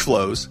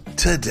LaunchFlows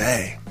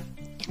today.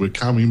 We're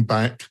coming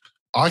back.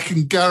 I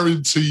can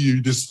guarantee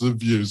you this is the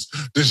views.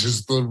 This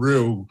is the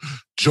real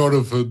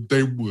Jonathan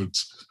Denwood.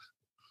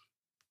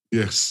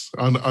 Yes,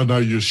 I know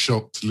you're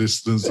shocked,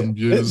 listeners and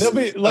viewers. They'll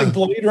be like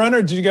Blade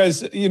Runner. Did you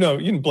guys, you know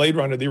Blade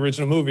Runner, the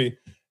original movie,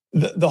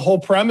 the whole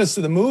premise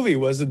of the movie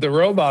was that the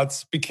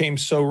robots became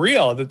so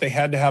real that they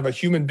had to have a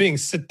human being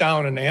sit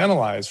down and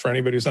analyze, for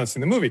anybody who's not seen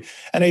the movie.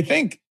 And I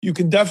think you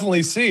can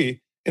definitely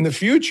see in the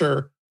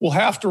future, we'll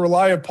have to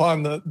rely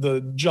upon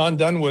the John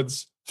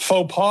Denwood's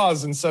faux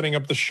pas in setting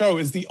up the show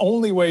is the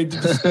only way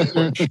to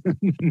distinguish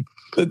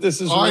that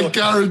this is real. I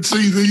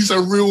guarantee these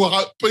are real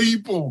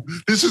people.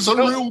 This is a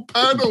real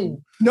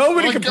panel.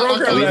 Nobody can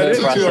program that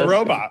into a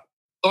robot.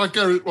 Are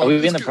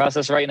we in the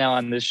process right now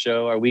on this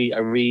show? Are we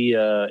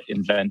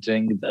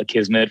inventing a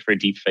kismet for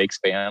deep fake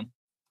spam?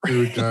 Here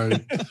we go.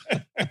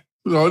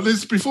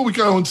 Before we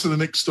go on to the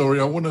next story,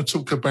 I want to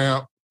talk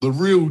about the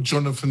real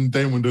Jonathan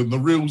Denwood and the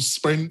real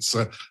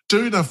Spencer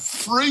doing a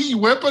free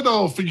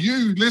webinar for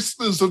you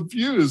listeners and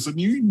viewers.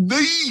 And you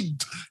need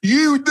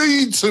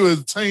to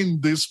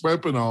attend this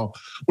webinar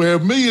where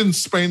me and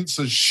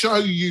Spencer show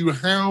you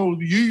how,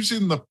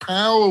 using the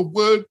power of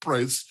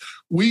WordPress,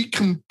 we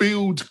can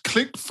build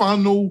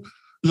ClickFunnels,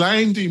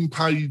 landing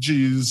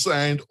pages,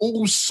 and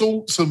all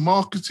sorts of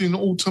marketing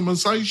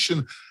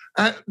automation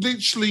at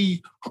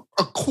literally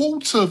a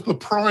quarter of the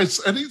price,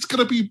 and it's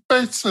going to be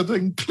better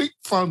than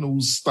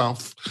ClickFunnels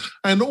stuff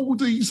and all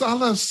these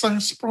other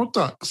SaaS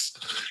products.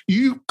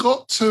 You've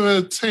got to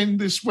attend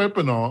this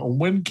webinar. And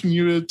when can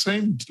you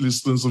attend,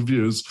 listeners and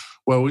viewers?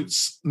 Well,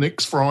 it's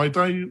next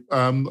Friday,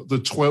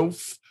 the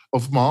 12th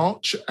of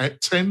March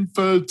at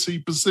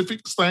 10:30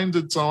 Pacific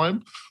Standard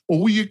Time.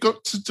 All you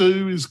got to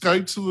do is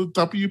go to the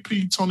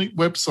WP Tonic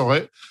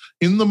website.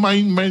 In the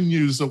main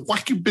menu is a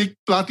wacky big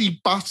bloody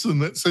button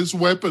that says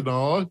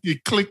webinar. You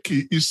click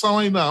it, you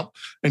sign up,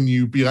 and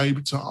you'll be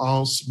able to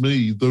ask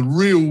me, the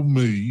real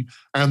me,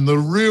 and the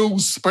real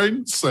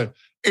Spencer,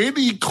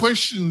 any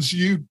questions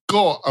you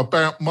got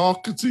about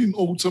marketing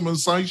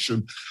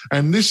automation.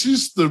 And this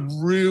is the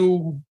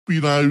real,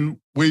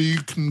 where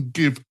you can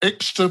give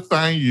extra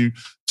value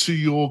to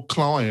your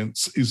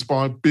clients is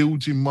by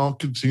building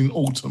marketing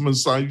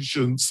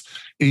automatizations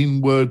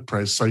in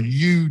WordPress. So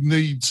you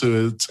need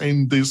to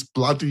attend this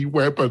bloody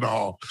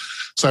webinar.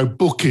 So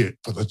book it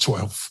for the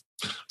 12th.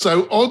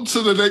 So on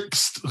to the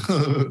next,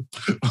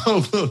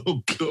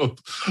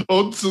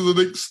 on to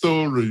the next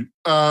story.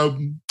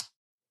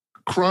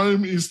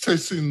 Chrome is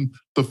testing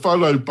the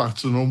follow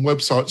button on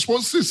websites.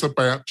 What's this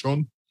about,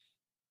 John?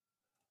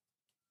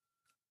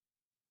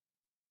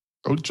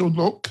 Oh, John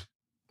Locke?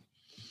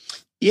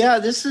 Yeah,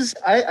 this is,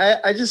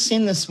 I just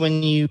seen this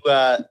when you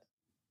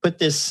put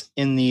this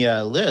in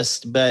the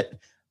list, but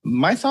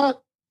my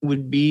thought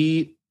would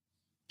be,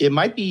 it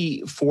might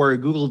be for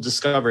Google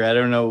Discover. I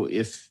don't know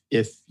if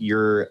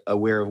you're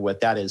aware of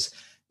what that is.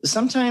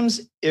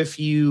 Sometimes if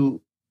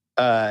you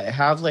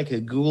have like a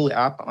Google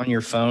app on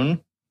your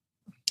phone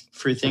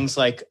for things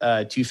like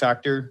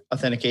two-factor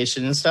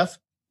authentication and stuff,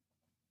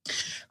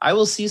 I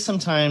will see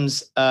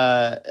sometimes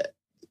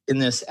in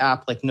this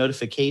app like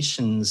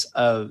notifications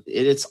of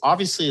it. It's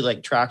obviously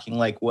like tracking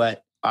like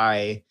what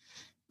I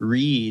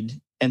read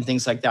and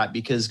things like that,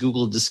 because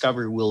Google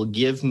Discover will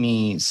give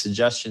me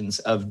suggestions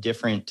of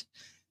different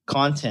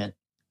content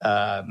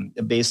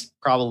based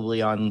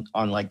probably on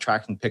like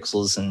tracking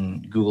pixels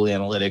and Google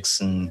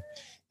Analytics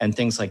and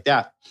things like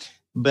that.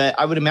 But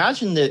I would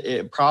imagine that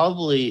it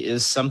probably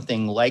is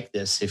something like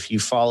this. If you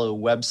follow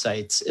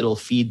websites, it'll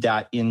feed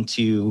that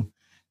into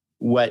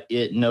what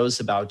it knows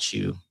about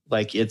you,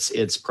 like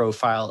its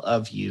profile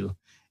of you,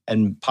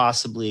 and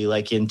possibly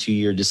like into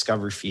your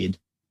Discover feed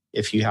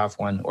if you have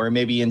one, or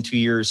maybe into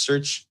your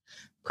search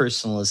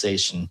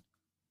personalization.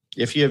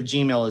 If you have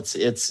Gmail,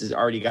 it's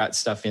already got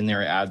stuff in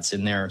there, ads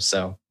in there.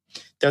 So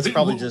that's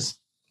probably just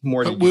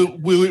more.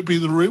 Will it be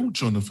the real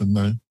Jonathan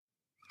though?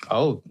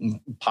 Oh,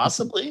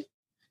 possibly.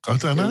 I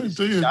don't know.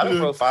 Do you? Shadow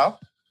profile.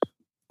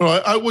 All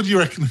right. What do you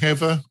reckon,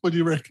 Heather? What do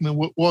you reckon?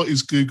 What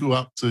is Google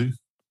up to?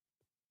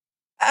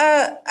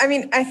 I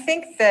mean, I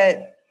think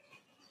that,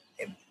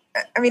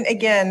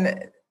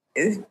 again,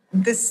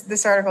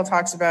 this article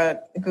talks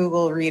about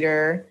Google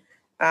Reader,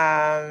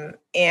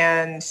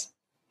 and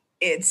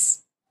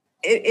it's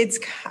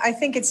I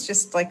think it's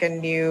just like a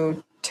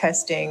new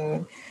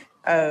testing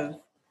of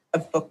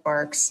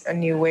bookmarks, a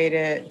new way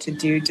to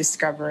do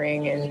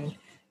discovering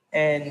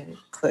and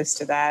close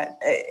to that.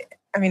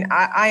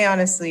 I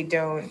honestly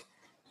don't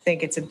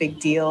think it's a big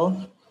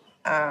deal.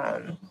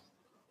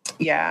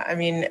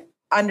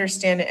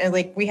 Understand it.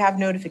 Like, we have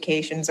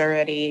notifications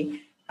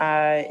already.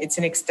 It's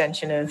an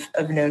extension of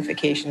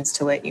notifications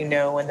to let you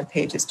know when the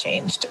page has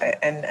changed.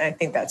 And I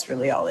think that's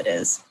really all it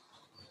is.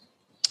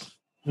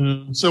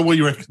 So what do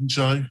you reckon,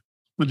 Joe?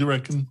 What do you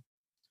reckon?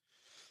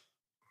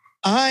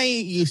 I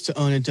used to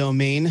own a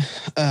domain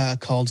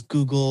called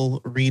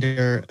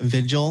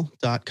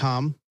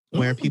GoogleReaderVigil.com,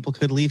 where people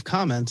could leave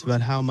comments about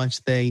how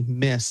much they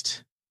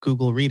missed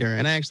Google Reader.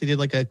 And I actually did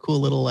like a cool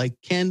little like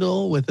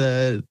candle with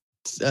a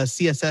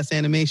CSS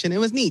animation. It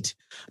was neat.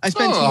 I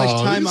spent too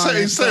much time on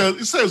it. It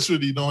sounds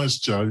really nice,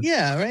 Joe.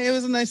 Yeah, right. It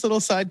was a nice little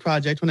side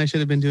project when I should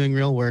have been doing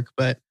real work.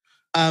 But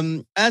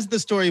as the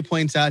story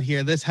points out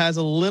here, this has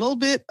a little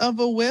bit of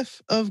a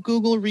whiff of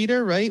Google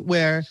Reader, right?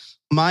 Where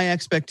my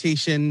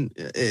expectation,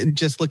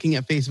 just looking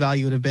at face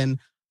value, would have been,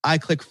 I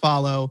click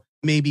follow,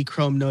 maybe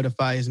Chrome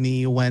notifies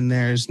me when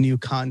there's new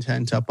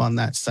content up on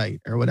that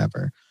site or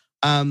whatever.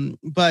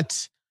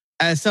 But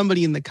as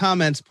somebody in the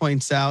comments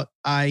points out,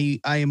 I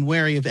am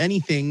wary of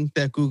anything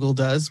that Google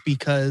does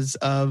because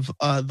of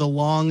the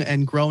long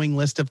and growing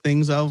list of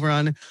things over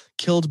on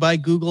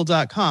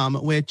killedbygoogle.com,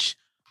 which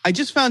I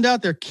just found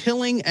out they're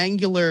killing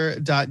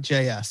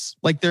Angular.js.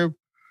 Like, they're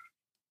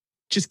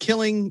just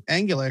killing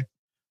Angular.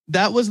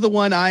 That was the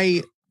one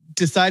I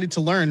decided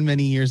to learn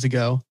many years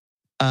ago.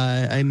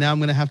 And now I'm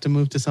going to have to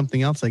move to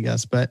something else, I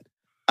guess. But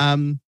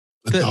the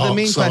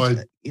main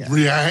side, question,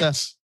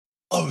 React.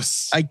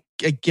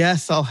 I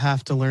guess I'll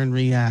have to learn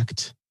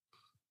React.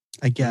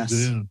 I guess.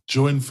 Yeah.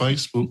 Join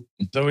Facebook.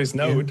 There's always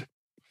Node.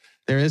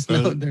 There is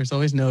Node. There's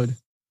always Node.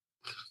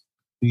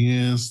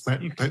 Yes,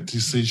 that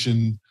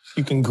decision.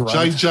 You can grunt.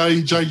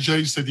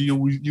 JJ said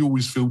you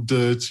always feel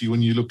dirty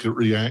when you look at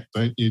React,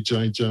 don't you,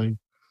 JJ?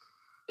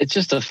 It's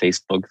just a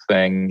Facebook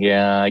thing.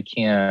 Yeah, I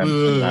can't.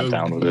 I'm not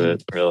down with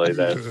it, really.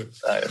 I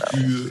don't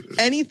know.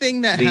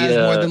 Anything that has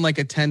more than like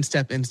a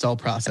 10-step install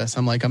process,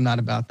 I'm not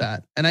about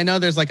that. And I know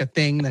there's like a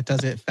thing that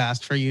does it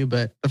fast for you,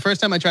 but the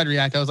first time I tried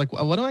React, I was like,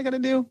 what do I got to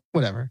do?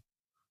 Whatever.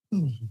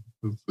 I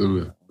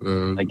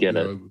get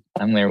it.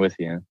 I'm there with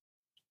you.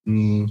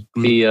 Mm.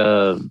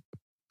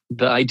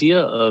 The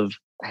idea of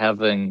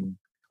having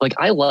like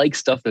I like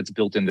stuff that's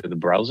built into the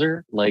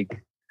browser,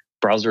 like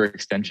browser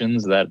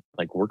extensions that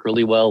like work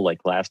really well,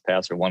 like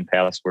LastPass or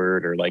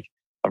 1Password, or like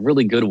a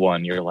really good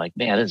one. You're like,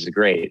 man, this is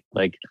great.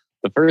 Like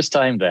the first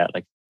time that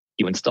like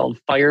you installed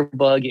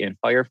Firebug in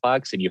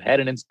Firefox and you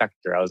had an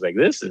inspector, I was like,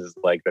 this is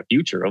like the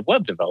future of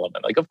web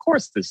development. Like, of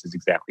course, this is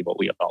exactly what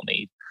we all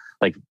need.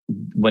 Like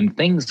when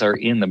things are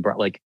in the,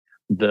 like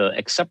the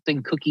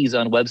accepting cookies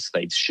on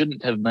websites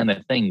shouldn't have been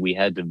a thing we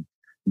had to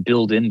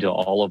build into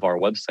all of our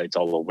websites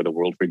all over the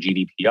world for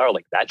GDPR.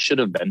 Like that should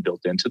have been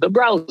built into the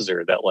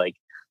browser, that like,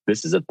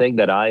 this is a thing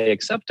that I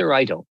accept or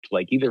I don't.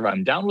 Like either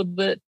I'm down with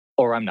it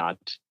or I'm not.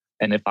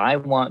 And if I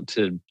want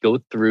to go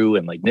through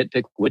and like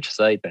nitpick which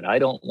site that I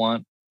don't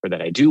want or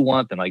that I do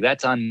want, then like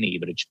that's on me.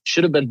 But it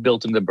should have been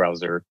built in the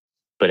browser,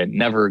 but it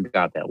never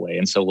got that way.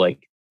 And so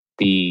like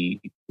the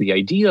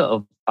idea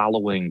of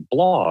following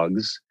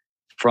blogs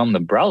from the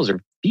browser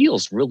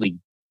feels really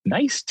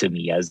nice to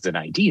me as an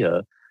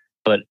idea,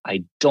 but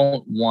I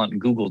don't want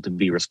Google to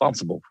be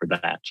responsible for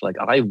that. Like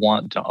I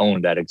want to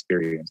own that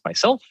experience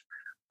myself.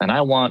 And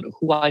I want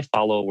who I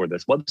follow or the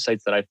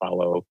websites that I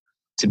follow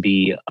to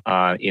be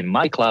in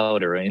my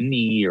cloud or in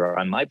me or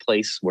on my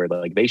place where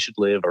like they should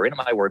live, or in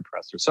my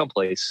WordPress or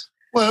someplace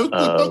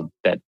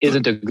that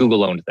isn't a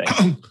Google-owned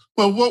thing.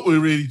 Well, what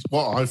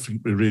I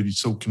think we're really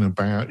talking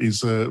about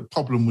is a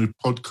problem with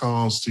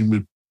podcasting,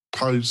 with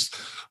posts.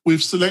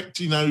 We've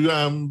selected,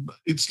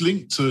 it's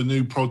linked to a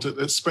new project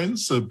at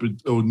Spencer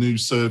or new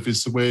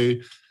service where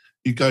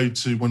you go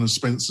to one of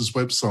Spencer's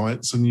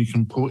websites and you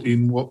can put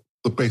in what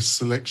the best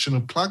selection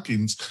of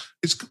plugins.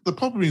 The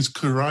problem is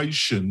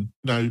curation,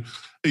 and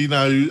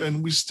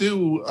I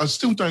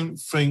still don't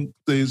think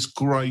there's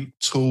great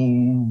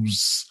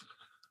tools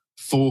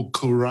for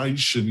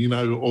curation,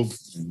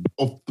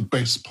 of the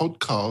best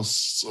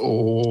podcasts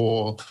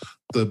or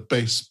the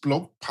best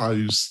blog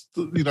posts,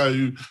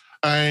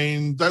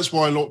 and that's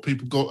why a lot of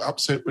people got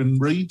upset when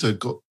Reader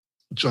got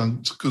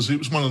junked, because it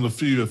was one of the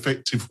few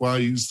effective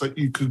ways that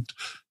you could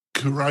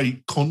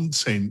curate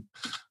content,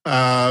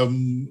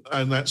 and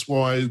that's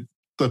why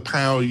the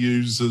power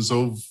users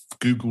of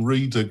Google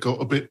Reader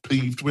got a bit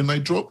peeved when they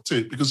dropped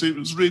it, because it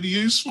was really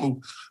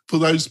useful for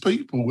those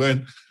people.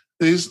 And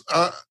there's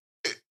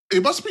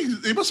it must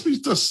be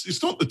just,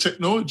 it's not the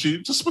technology,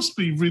 it just must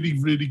be really,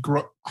 really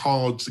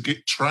hard to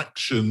get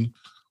traction,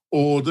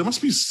 or there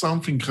must be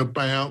something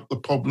about the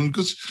problem,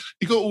 because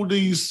you got all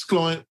these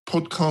like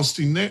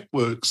podcasting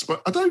networks,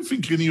 but I don't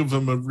think any of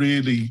them are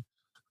really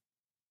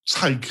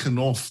taken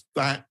off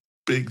that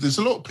big. There's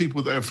a lot of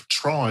people that have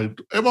tried.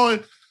 Am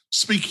I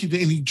speaking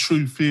any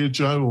truth here,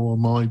 Joe, or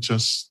am I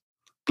just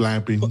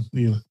blabbing?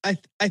 I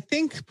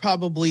think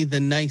probably the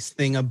nice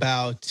thing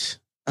about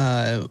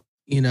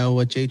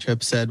what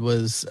J-Trip said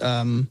was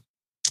I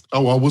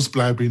was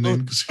blabbing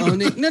then.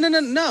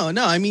 No.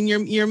 I mean,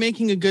 you're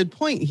making a good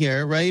point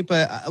here, right?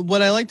 But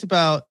what I liked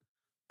about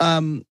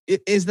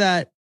is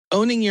that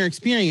owning your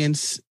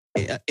experience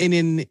in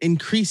an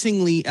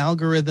increasingly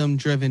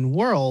algorithm-driven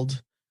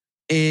world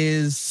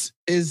is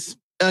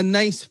a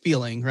nice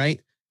feeling, right?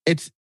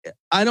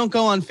 I don't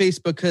go on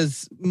Facebook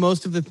because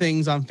most of the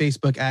things on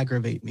Facebook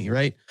aggravate me,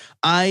 right?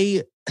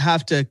 I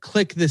have to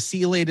click the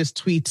see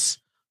latest tweets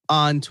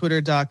on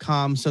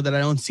twitter.com so that I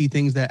don't see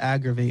things that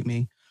aggravate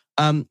me.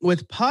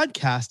 With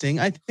podcasting,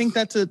 I think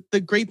that's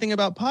the great thing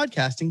about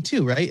podcasting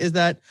too, right? Is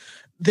that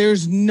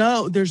there's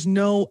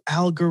no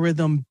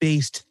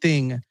algorithm-based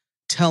thing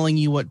telling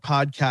you what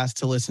podcast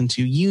to listen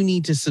to. You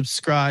need to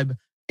subscribe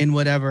in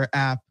whatever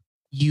app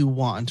you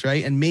want,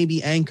 right? And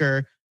maybe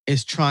Anchor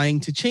is trying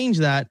to change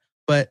that.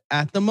 But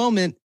at the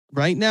moment,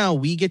 right now,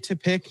 we get to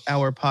pick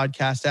our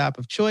podcast app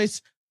of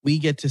choice. We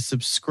get to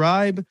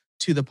subscribe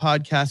to the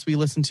podcast we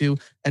listen to,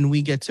 and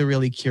we get to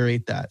really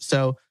curate that.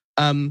 So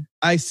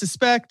I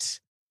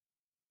suspect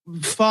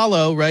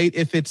follow, right?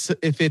 If it's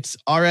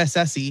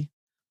RSS-y,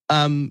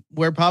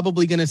 we're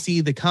probably going to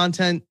see the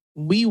content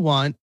we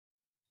want,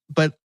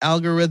 but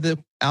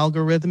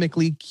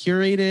algorithmically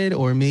curated,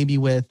 or maybe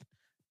with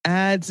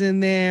ads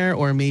in there,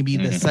 or maybe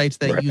the sites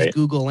that use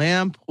Google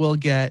AMP will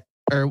get,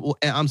 or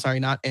I'm sorry,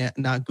 not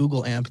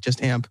Google AMP,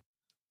 just AMP.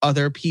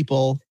 Other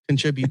people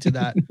contribute to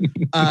that,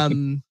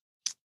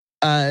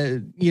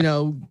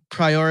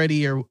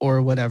 priority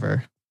or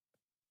whatever.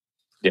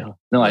 Yeah,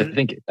 no, I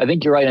think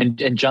you're right.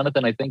 And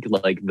Jonathan, I think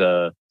like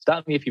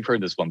stop me if you've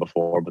heard this one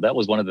before, but that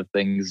was one of the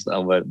things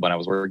when I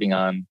was working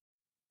on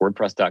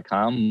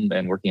WordPress.com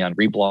and working on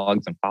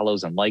reblogs and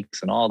follows and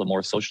likes and all the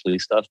more socially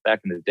stuff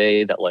back in the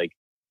day that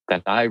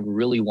I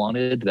really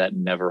wanted that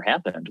never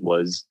happened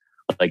was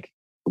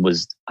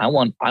I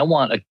want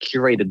a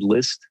curated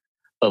list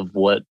of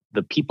what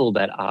the people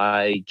that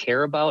I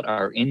care about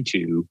are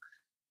into,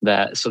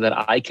 that so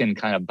that I can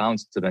kind of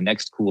bounce to the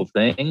next cool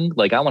thing.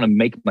 Like I want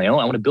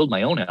to build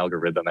my own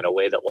algorithm in a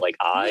way that like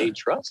I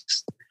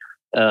trust.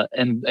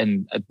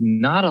 And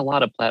not a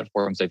lot of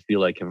platforms I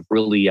feel like have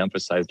really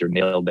emphasized or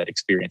nailed that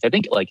experience. I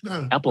think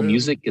Apple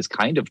Music is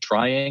kind of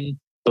trying,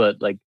 but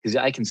like, because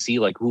I can see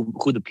like who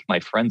my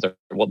friends are,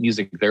 what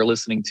music they're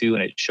listening to,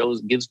 and it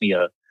gives me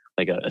a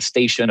a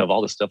station of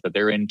all the stuff that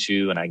they're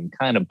into, and I can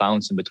kind of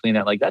bounce in between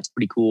that. Like, that's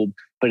pretty cool.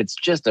 But it's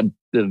just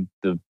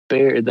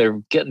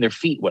they're getting their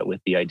feet wet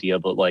with the idea.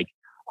 But like,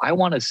 I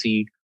want to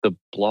see the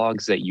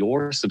blogs that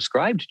you're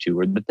subscribed to,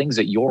 or the things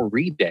that you're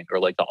reading, or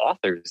like the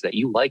authors that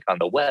you like on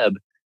the web.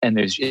 And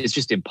it's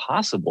just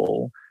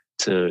impossible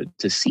to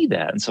see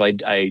that. And so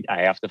I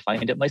have to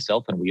find it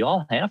myself, and we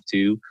all have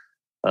to.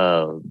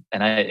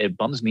 It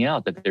bums me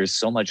out that there's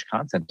so much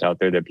content out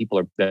there that people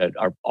are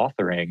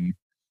authoring,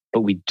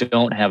 but we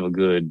don't have a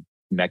good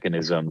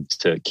mechanism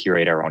to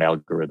curate our own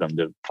algorithm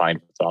to find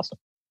what's awesome.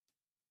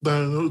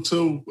 No,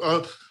 so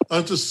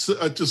I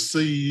just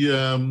see.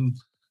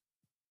 Let's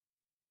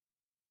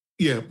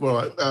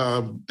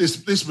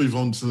move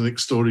on to the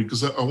next story,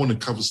 because I want to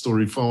cover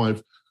story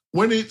 5.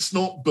 When it's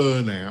not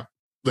burnout.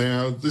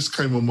 Now, this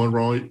came on my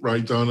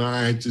radar, and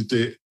I added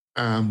it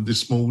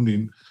this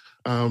morning.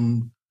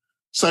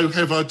 So,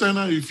 Heather, I don't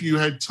know if you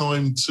had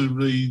time to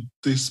read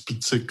this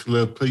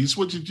particular piece.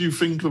 What did you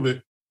think of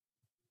it?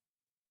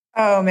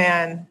 Oh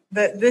man,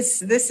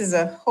 this is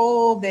a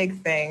whole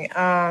big thing.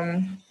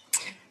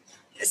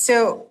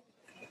 So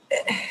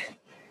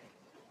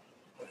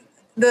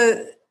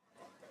the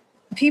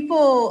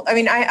people, I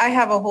mean, I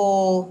have a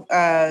whole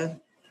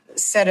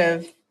set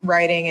of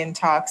writing and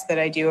talks that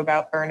I do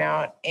about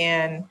burnout.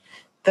 And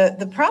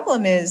the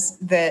problem is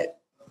that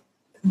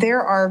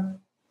there are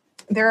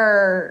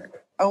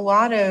a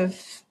lot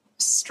of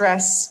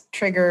stress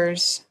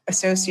triggers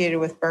associated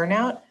with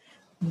burnout,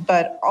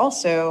 but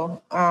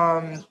also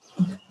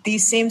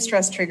these same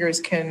stress triggers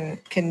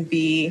can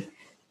be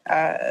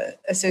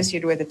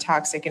associated with a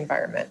toxic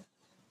environment.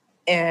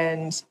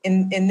 And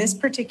in this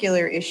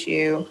particular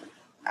issue,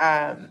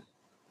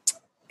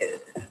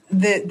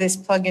 this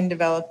plugin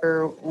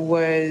developer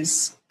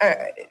was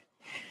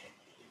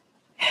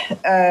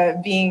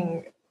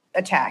being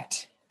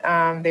attacked.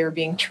 They were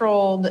being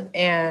trolled,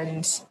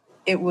 and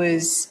it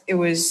was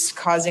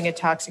causing a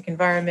toxic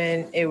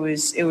environment. It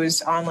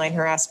was online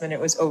harassment. It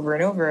was over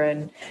and over,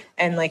 and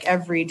like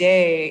every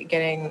day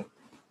getting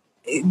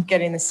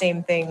the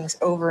same things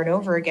over and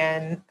over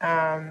again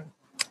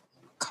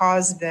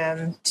caused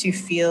them to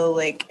feel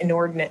like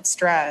inordinate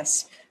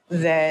stress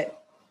that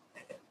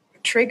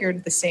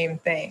triggered the same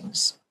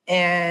things.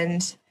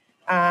 And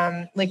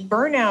like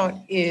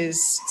burnout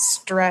is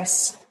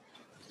stress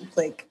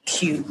like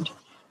cubed.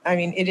 I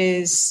mean, it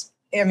is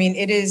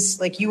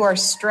like you are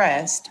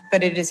stressed,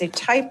 but it is a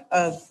type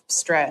of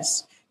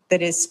stress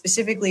that is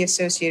specifically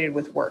associated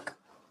with work.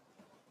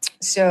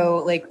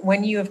 So like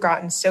when you have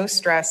gotten so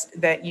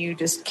stressed that you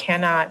just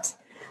cannot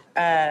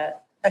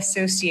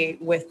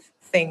associate with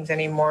things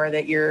anymore,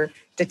 that you're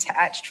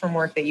detached from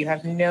work, that you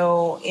have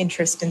no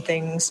interest in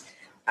things,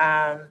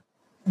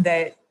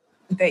 that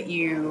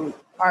you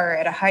are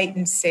at a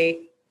heightened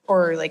state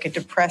or like a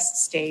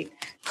depressed state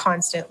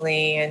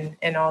constantly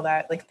and all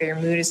that, like their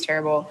mood is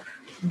terrible,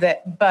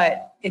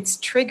 but it's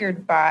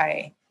triggered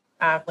by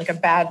like a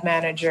bad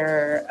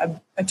manager,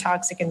 a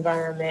toxic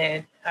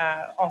environment,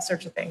 all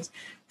sorts of things.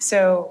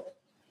 So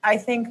I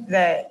think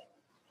that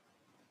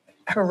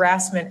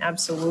harassment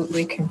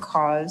absolutely can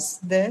cause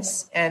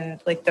this.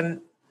 And like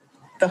the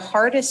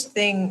hardest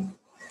thing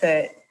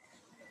that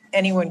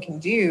anyone can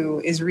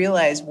do is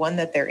realize, one,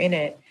 that they're in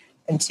it,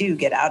 and two,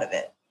 get out of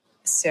it.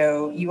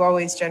 So you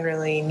always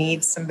generally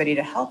need somebody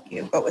to help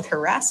you. But with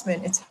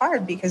harassment, it's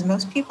hard because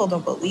most people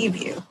don't believe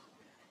you.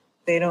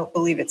 They don't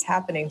believe it's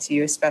happening to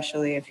you,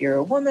 especially if you're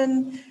a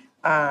woman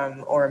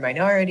or a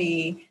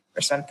minority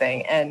or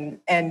something. And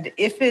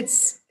if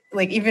it's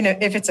like, even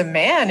if it's a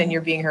man and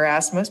you're being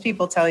harassed, most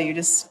people tell you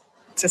just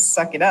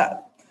suck it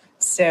up.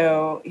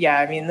 So, yeah,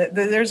 I mean,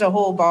 there's a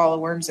whole ball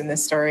of worms in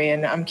this story,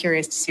 and I'm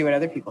curious to see what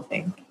other people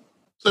think.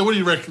 So what do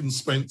you reckon,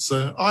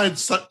 Spencer? I had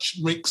such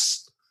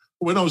mixed...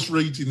 When I was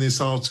reading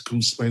this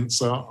article,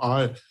 Spencer,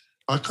 I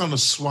kind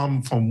of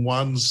swung from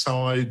one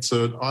side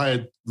to... I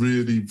had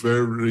really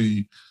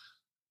very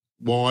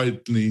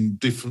widening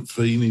different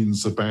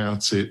feelings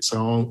about it.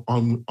 So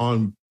I'm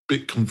a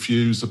bit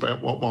confused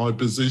about what my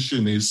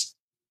position is.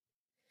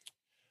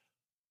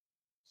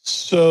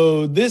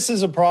 So this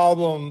is a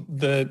problem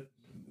that...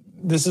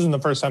 This isn't the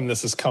first time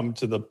this has come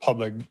to the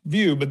public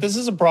view, but this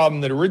is a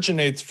problem that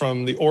originates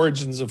from the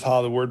origins of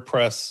how the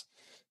WordPress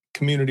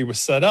community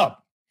was set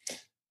up.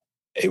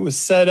 It was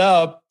set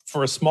up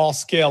for a small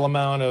scale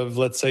amount of,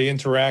 let's say,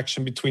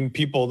 interaction between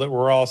people that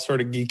were all sort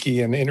of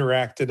geeky and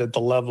interacted at the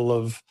level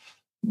of,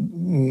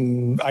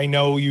 I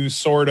know you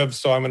sort of,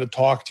 so I'm going to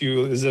talk to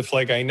you as if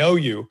like I know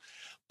you.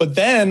 But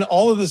then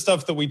all of the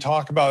stuff that we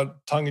talk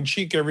about tongue in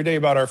cheek every day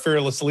about our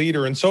fearless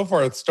leader and so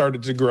forth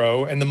started to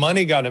grow, and the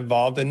money got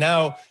involved. And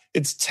now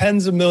it's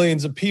tens of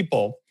millions of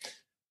people,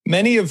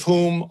 many of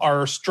whom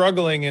are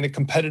struggling in a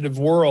competitive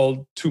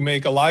world to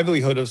make a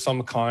livelihood of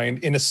some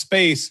kind in a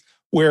space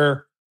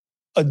where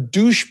a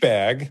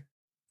douchebag,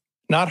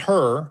 not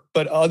her,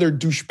 but other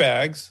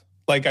douchebags,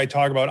 like I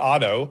talk about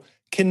Otto,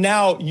 can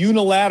now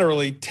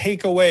unilaterally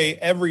take away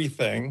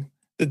everything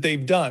that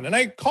they've done. And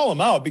I call him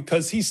out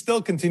because he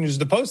still continues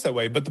to post that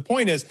way. But the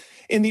point is,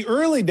 in the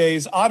early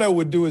days, Otto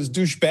would do his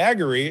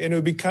douchebaggery and it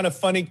would be kind of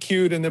funny,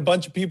 cute, and a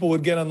bunch of people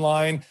would get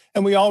online.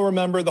 And we all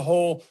remember the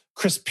whole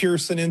Chris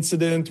Pearson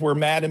incident where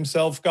Matt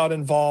himself got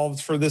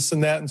involved for this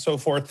and that and so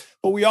forth.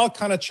 But we all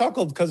kind of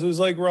chuckled because it was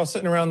like we're all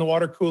sitting around the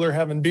water cooler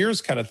having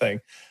beers kind of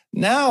thing.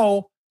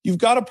 Now you've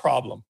got a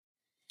problem.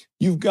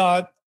 You've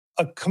got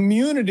a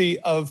community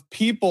of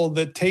people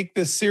that take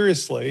this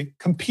seriously,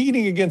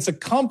 competing against a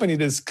company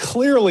that's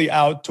clearly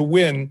out to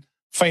win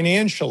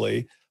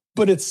financially,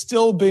 but it's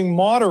still being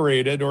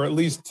moderated, or at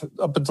least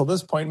up until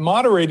this point,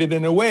 moderated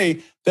in a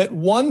way that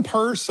one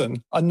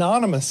person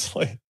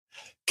anonymously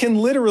can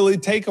literally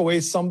take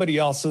away somebody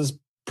else's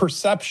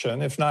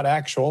perception, if not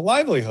actual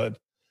livelihood.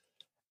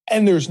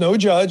 And there's no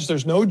judge,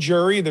 there's no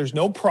jury, there's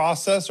no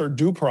process or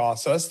due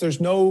process, there's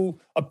no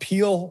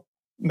appeal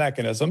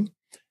mechanism.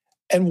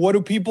 And what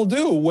do people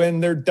do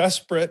when they're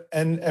desperate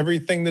and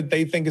everything that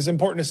they think is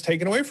important is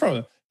taken away from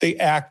them? They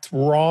act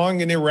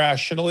wrong and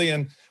irrationally.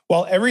 And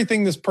while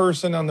everything this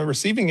person on the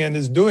receiving end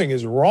is doing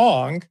is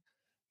wrong,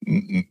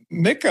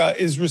 Mika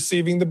is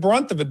receiving the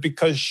brunt of it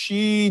because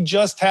she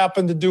just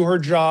happened to do her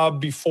job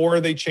before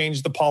they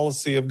changed the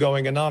policy of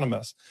going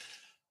anonymous.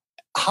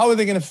 How are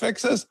they going to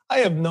fix this?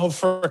 I have no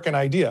freaking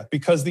idea,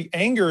 because the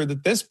anger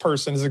that this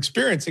person is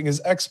experiencing is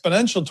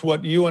exponential to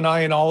what you and I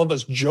and all of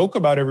us joke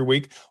about every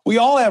week. We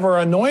all have our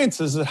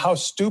annoyances at how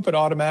stupid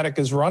Automattic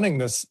is running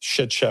this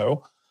shit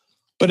show.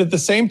 But at the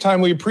same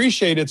time, we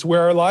appreciate it's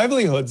where our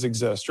livelihoods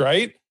exist,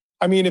 right?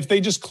 I mean, if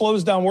they just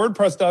closed down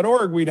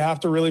WordPress.org, we'd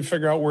have to really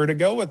figure out where to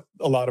go with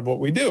a lot of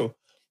what we do.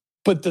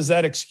 But does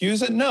that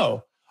excuse it?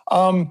 No.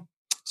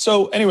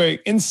 So anyway,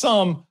 in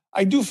sum,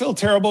 I do feel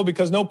terrible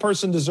because no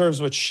person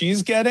deserves what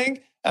she's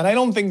getting. And I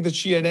don't think that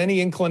she had any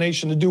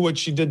inclination to do what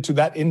she did to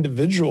that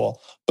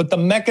individual. But the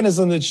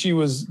mechanism that she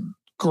was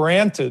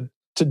granted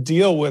to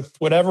deal with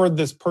whatever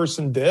this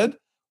person did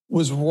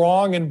was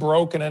wrong and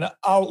broken and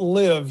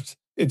outlived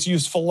its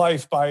useful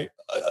life by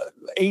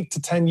 8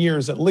 to 10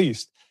 years at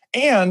least.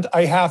 And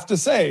I have to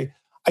say,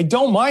 I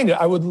don't mind it.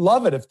 I would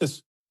love it if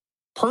this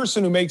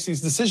person who makes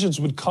these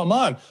decisions would come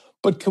on.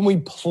 But can we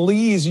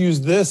please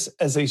use this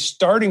as a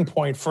starting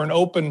point for an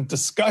open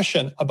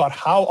discussion about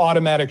how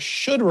Automattic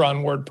should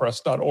run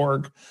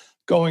WordPress.org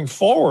going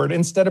forward,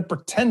 instead of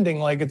pretending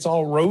like it's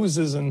all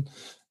roses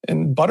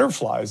and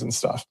butterflies and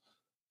stuff?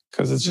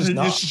 Because it's just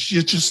not.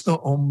 You're just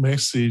not on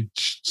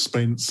message,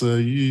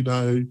 Spencer. You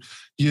know,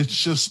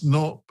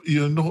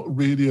 you're not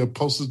really a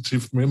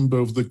positive member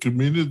of the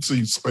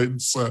community,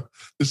 Spencer.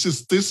 This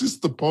is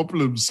the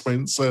problem,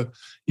 Spencer.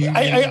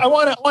 I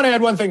want to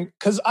add one thing,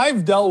 because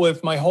I've dealt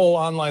with my whole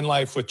online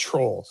life with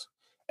trolls.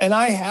 And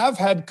I have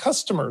had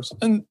customers,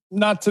 and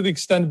not to the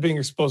extent of being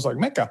exposed like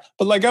Mika,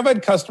 but like I've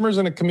had customers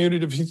in a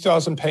community of a few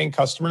thousand paying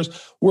customers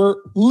where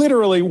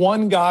literally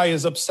one guy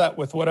is upset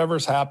with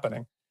whatever's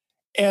happening.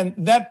 And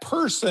that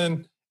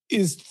person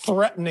is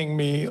threatening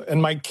me and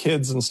my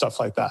kids and stuff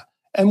like that.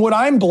 And what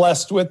I'm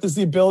blessed with is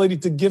the ability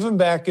to give him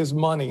back his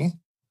money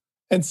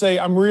and say,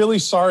 I'm really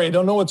sorry. I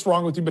don't know what's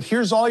wrong with you, but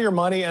here's all your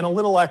money and a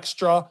little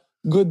extra.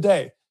 Good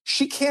day.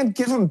 She can't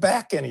give him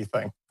back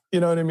anything. You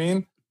know what I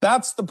mean?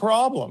 That's the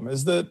problem,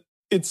 is that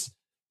it's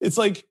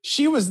like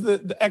she was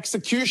the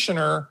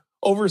executioner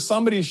over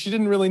somebody she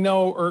didn't really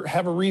know or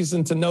have a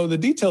reason to know the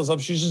details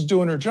of. She's just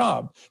doing her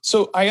job.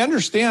 So I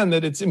understand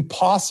that it's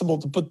impossible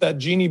to put that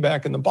genie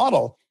back in the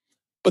bottle,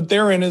 but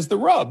therein is the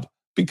rub,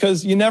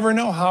 because you never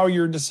know how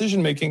your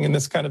decision-making in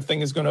this kind of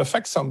thing is going to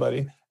affect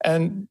somebody.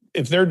 And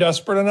if they're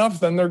desperate enough,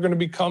 then they're going to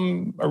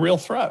become a real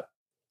threat.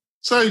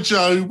 So,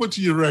 Joe, what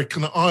do you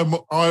reckon? I'm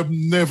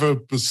never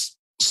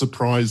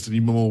surprised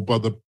anymore by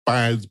the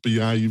bad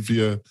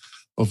behaviour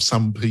of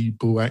some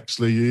people.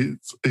 Actually,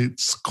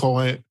 it's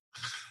quite.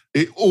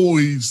 It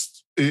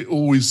always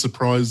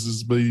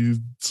surprises me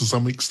to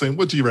some extent.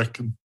 What do you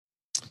reckon?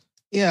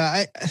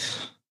 Yeah,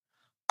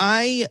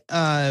 I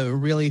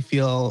really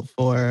feel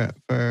for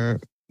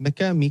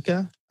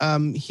Mika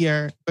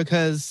here,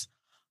 because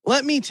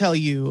let me tell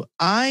you,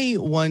 I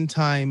one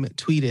time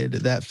tweeted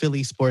that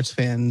Philly sports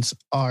fans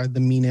are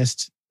the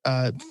meanest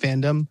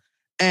fandom.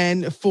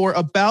 And for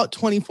about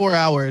 24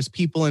 hours,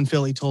 people in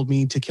Philly told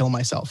me to kill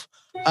myself.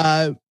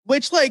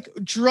 Which, like,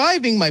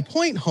 driving my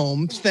point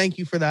home, thank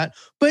you for that.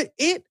 But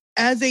it,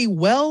 as a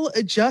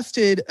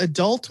well-adjusted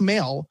adult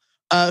male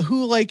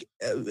who, like,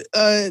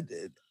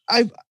 it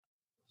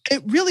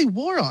really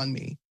wore on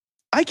me.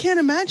 I can't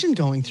imagine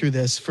going through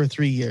this for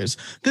 3 years.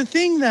 The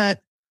thing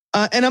that,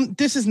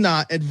 this is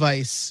not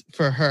advice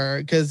for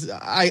her, because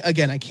I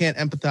can't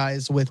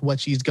empathize with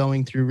what she's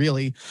going through,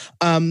 really.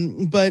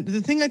 But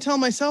the thing I tell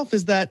myself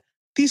is that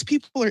these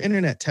people are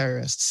internet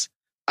terrorists.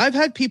 I've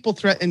had people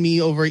threaten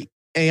me over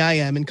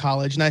AIM in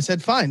college, and I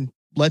said, fine,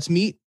 let's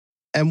meet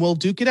and we'll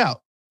duke it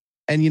out.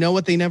 And you know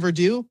what they never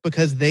do?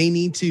 Because they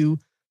need to,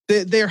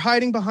 they're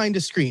hiding behind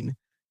a screen.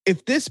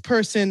 If this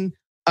person,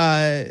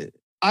 I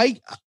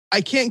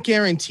can't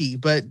guarantee,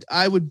 but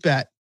I would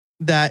bet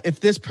that if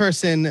this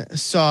person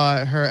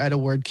saw her at a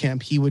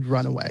WordCamp, he would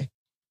run away,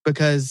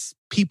 because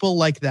people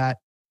like that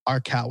are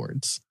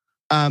cowards.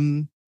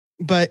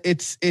 But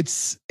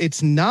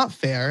it's not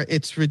fair.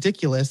 It's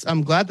ridiculous.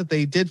 I'm glad that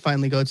they did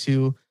finally go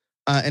to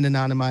an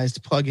anonymized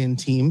plugin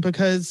team,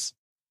 because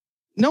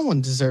no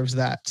one deserves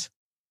that.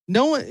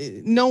 No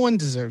one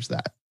deserves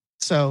that.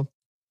 So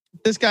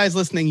this guy's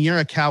listening. You're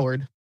a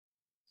coward.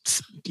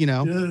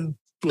 Knock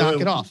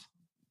it off.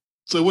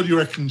 So what do you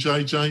reckon,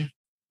 JJ?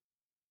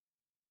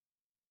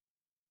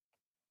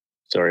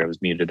 Sorry, I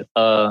was muted.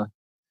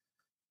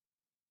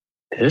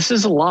 This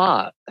is a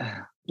lot.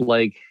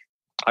 Like,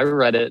 I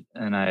read it,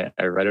 and I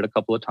read it a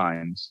couple of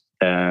times,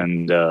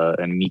 and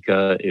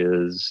Mika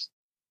is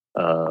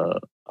a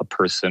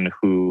person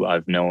who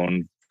I've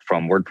known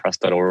from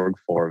WordPress.org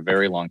for a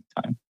very long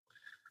time,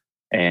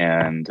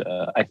 and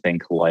I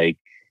think, like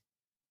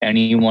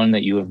anyone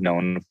that you have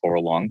known for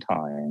a long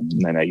time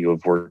and that you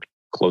have worked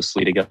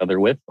closely together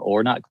with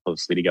or not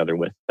closely together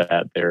with,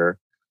 that there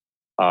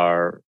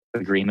are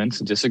agreements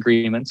and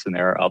disagreements, and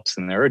there are ups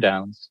and there are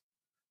downs,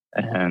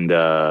 and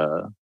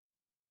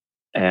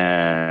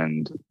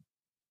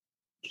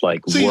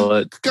like, see,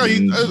 what?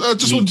 Okay, I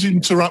just want to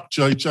interrupt,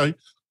 JJ.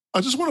 I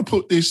just want to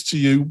put this to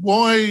you.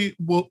 Why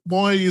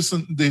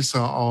isn't this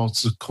our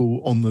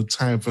article on the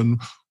Tavern?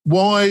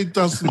 Why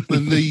doesn't the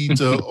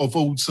leader of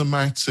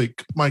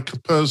Automattic make a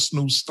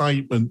personal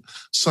statement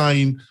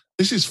saying,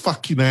 this is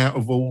fucking out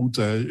of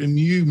order, and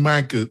you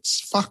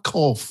maggots, fuck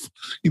off,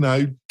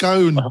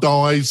 go and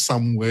die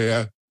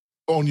somewhere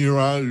on your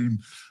own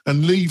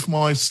and leave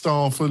my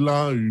staff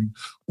alone?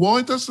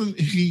 Why doesn't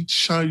he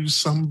show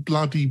some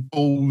bloody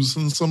balls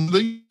and some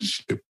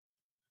leadership?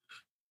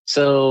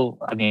 So,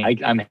 I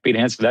mean, I'm happy to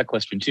answer that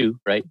question too,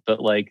 right?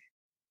 But like,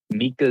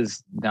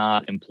 Mika's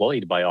not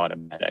employed by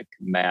Automattic.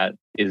 Matt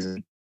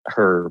isn't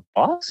her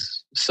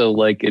boss. So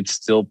like, it's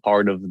still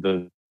part of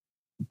the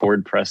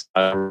WordPress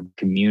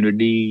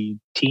community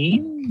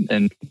team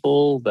and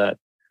people that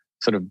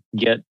sort of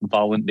they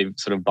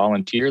sort of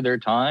volunteer their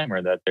time,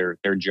 or that their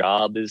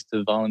job is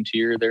to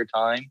volunteer their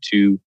time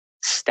to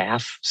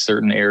staff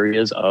certain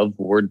areas of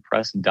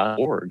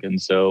WordPress.org. And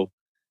so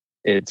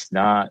it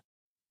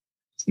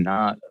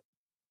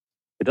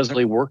doesn't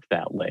really work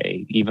that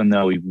way, even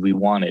though we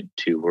want it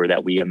to, or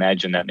that we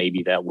imagine that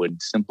maybe that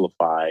would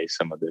simplify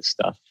some of this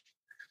stuff.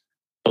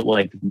 But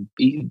like,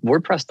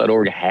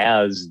 WordPress.org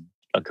has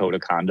a code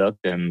of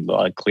conduct and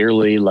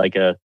clearly like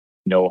a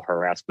no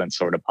harassment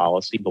sort of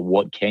policy. But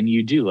what can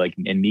you do? Like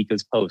in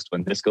Mika's post,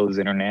 when this goes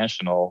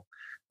international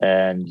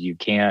and you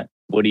can't,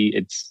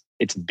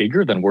 it's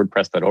bigger than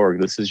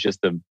WordPress.org. This is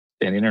just an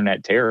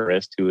internet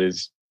terrorist who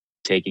is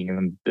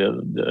taking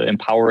the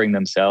empowering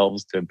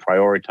themselves to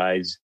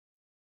prioritize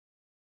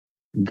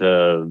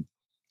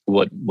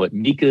what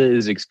Mika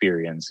is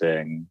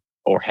experiencing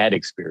or had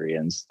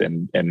experienced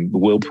and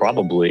will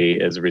probably,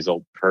 as a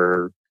result of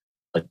her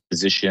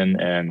position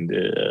and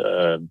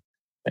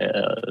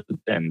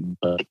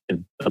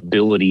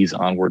abilities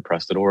on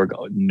WordPress.org,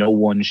 no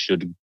one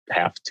should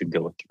have to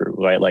go through,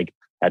 right? Like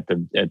at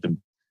the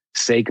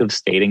sake of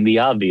stating the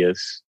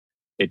obvious,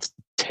 it's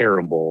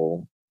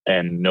terrible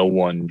and no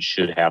one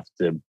should have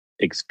to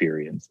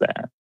experience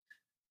that.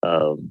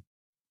 And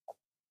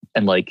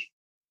like,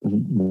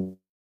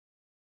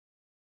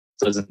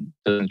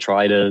 doesn't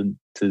try to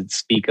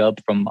speak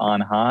up from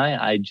on high.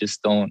 I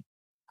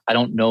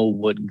don't know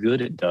what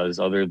good it does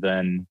other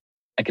than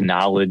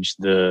acknowledge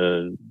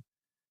the.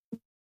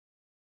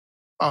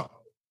 I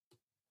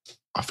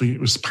think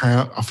it was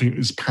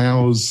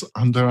Powers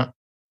under.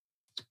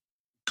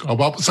 I'm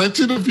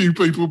upsetting a few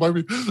people,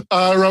 maybe.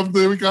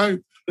 There we go.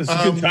 This is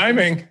good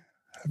timing.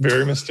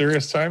 Very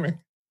mysterious timing.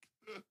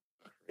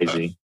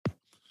 Crazy.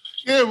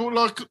 Yeah, well,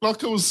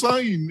 like I was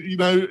saying,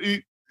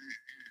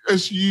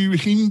 as you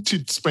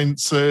hinted,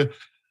 Spencer,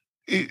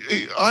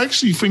 I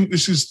actually think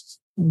this is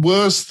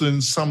worse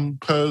than some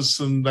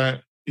person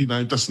that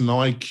doesn't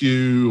like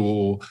you,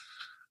 or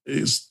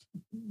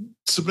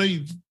to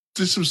me,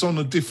 this was on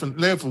a different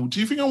level. Do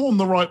you think I'm on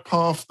the right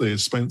path there,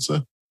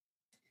 Spencer?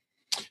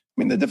 I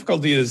mean, the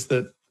difficulty is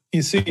that,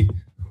 you see,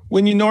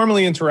 when you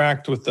normally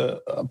interact with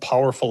a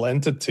powerful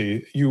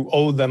entity, you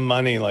owe them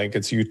money like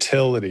it's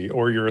utility,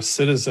 or you're a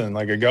citizen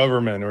like a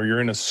government, or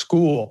you're in a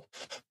school.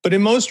 But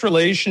in most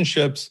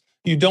relationships,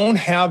 you don't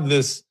have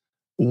this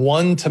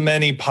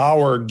one-to-many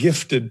power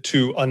gifted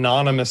to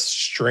anonymous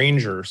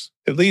strangers,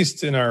 at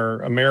least in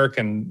our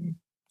American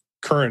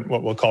current,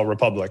 what we'll call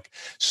republic.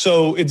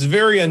 So it's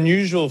very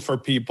unusual for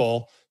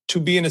people to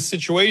be in a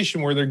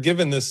situation where they're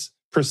given this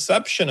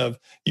perception of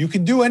you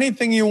can do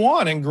anything you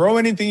want and grow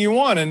anything you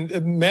want,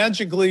 and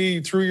magically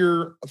through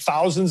your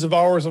thousands of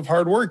hours of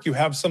hard work you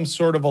have some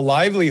sort of a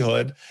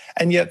livelihood,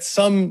 and yet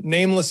some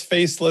nameless,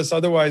 faceless,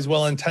 otherwise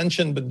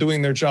well-intentioned but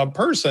doing their job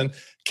person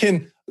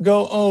can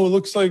go, oh,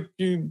 looks like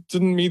you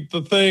didn't meet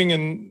the thing,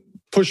 and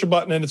push a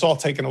button and it's all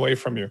taken away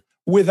from you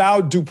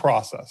without due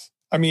process.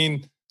 I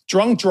mean,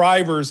 drunk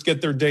drivers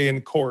get their day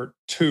in court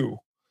too.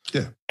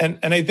 Yeah. And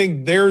I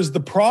think there's the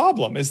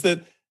problem, is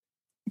that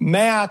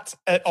Matt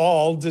et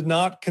al. Did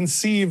not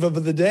conceive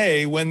of the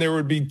day when there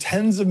would be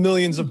tens of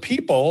millions of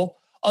people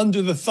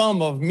under the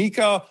thumb of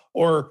Mika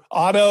or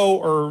Otto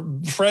or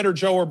Fred or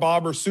Joe or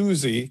Bob or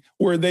Susie,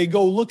 where they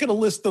go look at a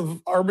list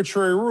of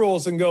arbitrary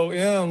rules and go,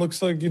 yeah,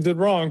 looks like you did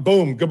wrong.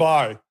 Boom,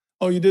 goodbye.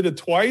 Oh, you did it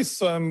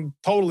twice? I'm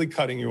totally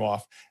cutting you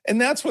off. And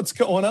that's what's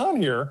going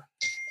on here.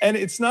 And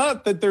it's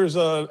not that there's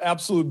an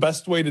absolute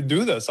best way to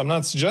do this. I'm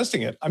not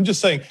suggesting it. I'm just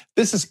saying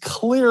this is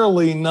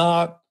clearly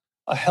not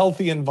a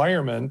healthy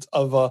environment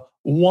of a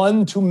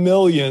 1 to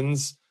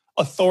millions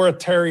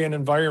authoritarian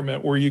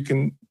environment where you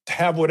can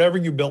have whatever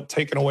you built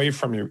taken away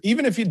from you,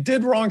 even if you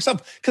did wrong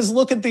stuff. Because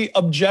look at the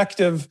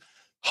objective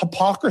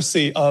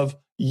hypocrisy of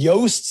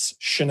Yost's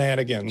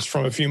shenanigans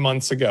from a few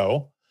months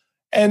ago.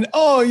 And,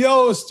 oh,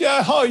 Yoast,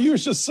 yeah, oh, you're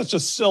just such a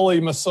silly,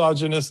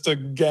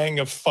 misogynistic gang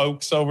of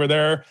folks over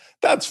there.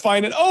 That's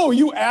fine. And, oh,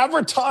 you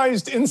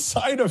advertised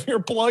inside of your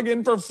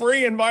plugin for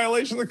free in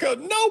violation of the code.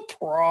 No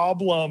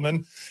problem.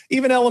 And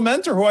even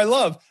Elementor, who I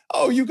love,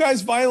 oh, you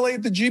guys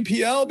violate the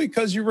GPL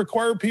because you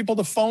require people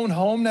to phone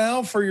home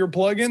now for your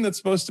plugin that's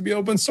supposed to be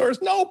open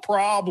source. No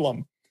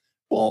problem.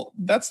 Well,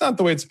 that's not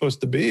the way it's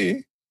supposed to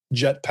be,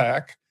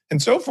 Jetpack and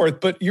so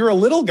forth. But you're a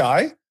little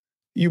guy.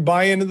 You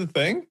buy into the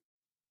thing.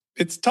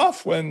 It's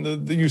tough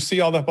when you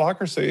see all the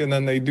hypocrisy and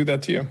then they do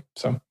that to you.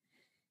 So,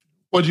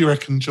 what do you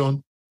reckon,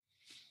 John?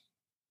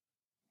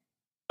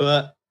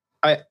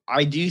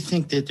 I do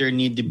think that there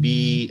need to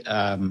be.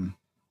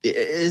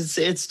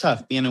 It's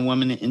tough being a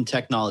woman in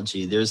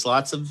technology. There's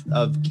lots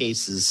of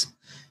cases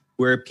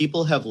where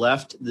people have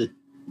left the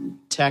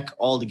tech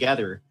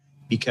altogether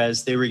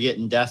because they were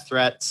getting death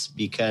threats,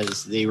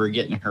 because they were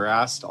getting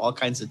harassed, all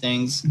kinds of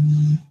things,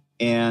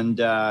 and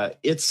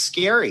it's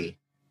scary.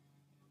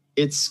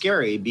 It's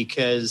scary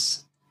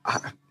because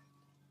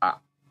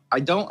I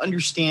don't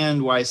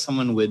understand why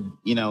someone would,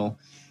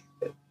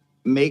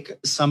 make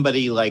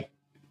somebody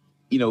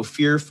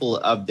fearful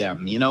of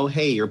them.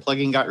 Hey, your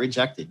plugin got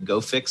rejected.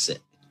 Go fix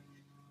it.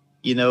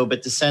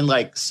 But to send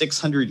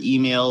 600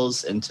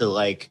 emails and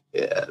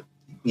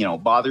to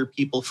bother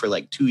people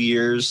for 2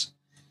 years,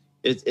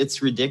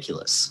 it's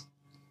ridiculous.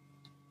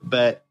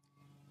 But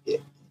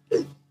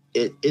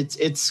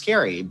it's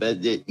scary. But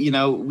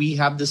we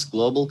have this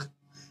global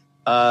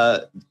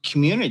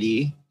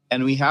community,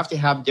 and we have to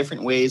have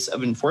different ways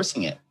of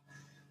enforcing it.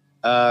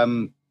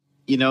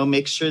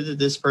 Make sure that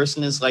this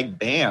person is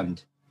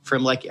banned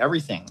from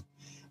everything.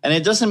 And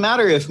it doesn't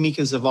matter if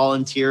Mika's a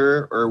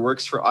volunteer or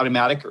works for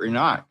Automattic or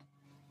not.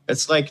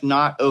 It's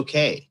not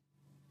okay.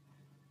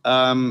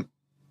 And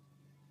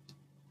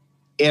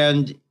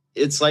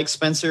it's like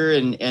Spencer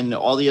and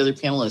all the other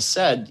panelists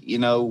said,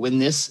 when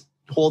this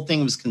whole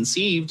thing was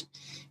conceived,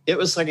 it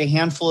was a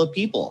handful of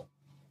people.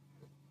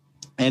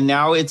 And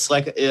now it's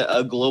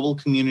a global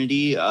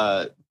community,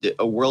 a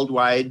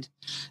worldwide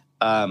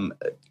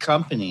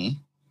company,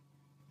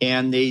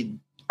 and they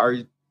are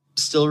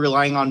still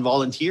relying on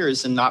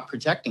volunteers and not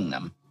protecting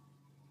them.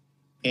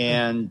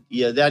 And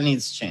that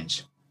needs to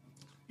change.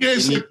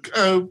 Yes.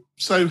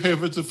 So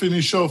Heather, to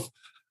finish off,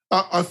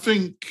 I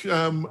think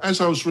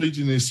as I was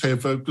reading this,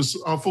 Heather,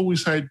 because I've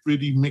always had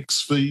really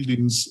mixed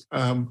feelings,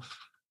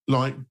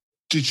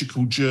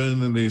 digital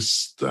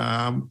journalists,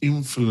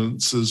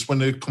 influencers, when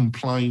they're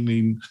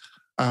complaining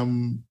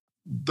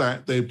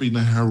that they've been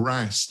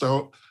harassed.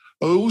 There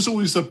was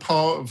always a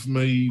part of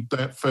me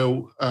that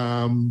felt,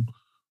 I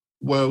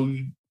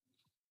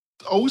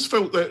always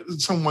felt that in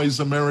some ways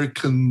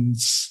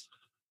Americans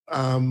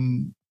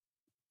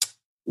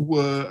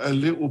were a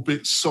little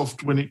bit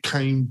soft when it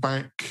came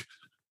back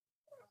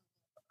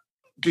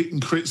getting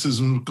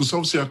criticism, because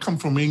obviously I come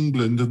from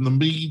England and the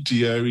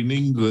media in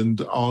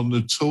England are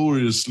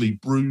notoriously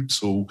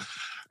brutal,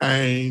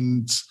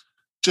 and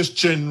just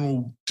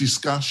general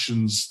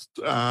discussions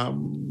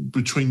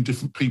between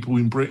different people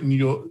in Britain,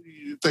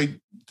 they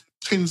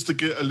tends to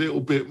get a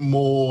little bit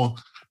more,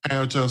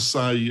 how do I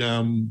say,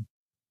 I'm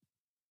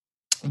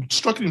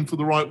struggling for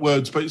the right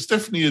words, but it's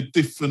definitely a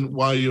different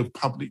way of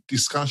public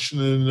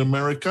discussion in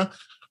America.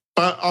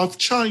 But I've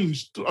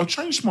changed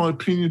my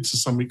opinion to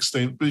some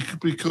extent,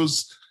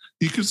 because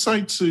you could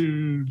say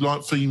to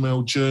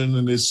female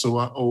journalists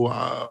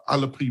or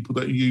other people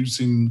that are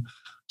using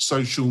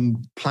social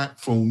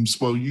platforms,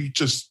 well, you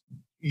just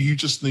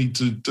need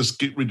to just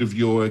get rid of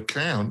your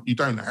account. You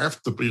don't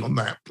have to be on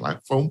that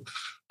platform,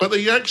 but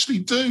they actually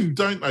do,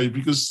 don't they?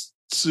 Because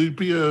to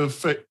be an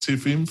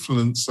effective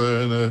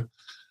influencer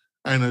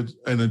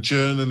and a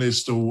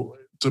journalist, or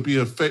to be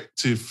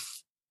effective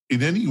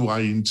in any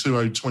way in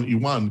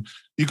 2021,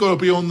 you've got to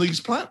be on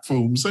these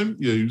platforms,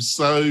 haven't you?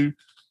 So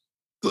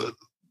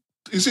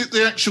is it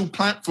the actual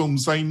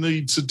platforms they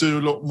need to do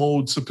a lot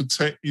more to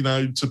protect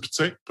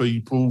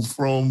people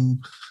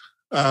from?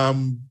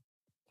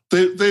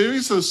 There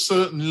is a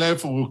certain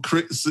level of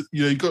criticism.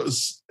 You've got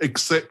to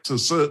accept a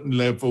certain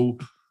level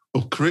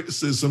of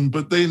criticism,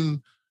 but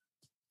then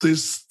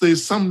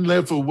there's some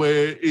level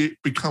where it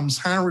becomes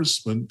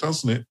harassment,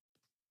 doesn't it?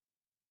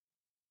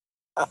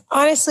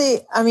 Honestly,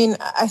 I mean,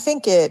 I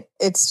think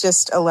it's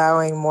just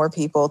allowing more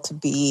people to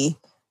be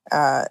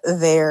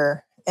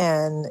there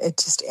and it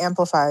just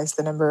amplifies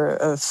the number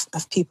of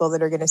people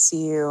that are going to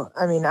see you.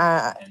 I mean,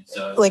 I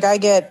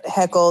get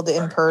heckled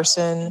in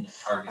person,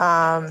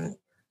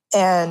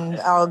 and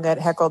I'll get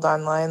heckled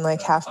online.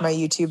 Like half my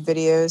YouTube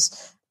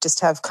videos just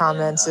have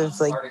comments of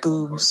like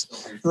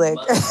boobs, like.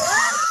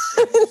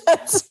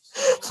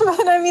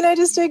 But I mean, I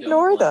just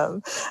ignore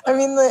them. I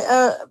mean,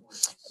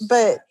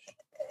 but.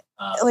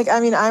 Like, I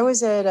mean, I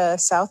was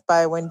at South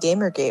by when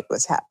Gamergate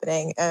was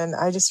happening, and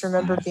I just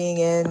remember being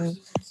in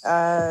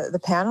the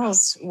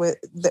panels where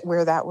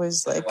that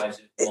was like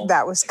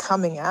that was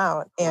coming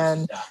out,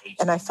 and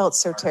I felt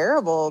so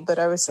terrible. But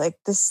I was like,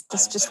 this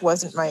just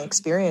wasn't my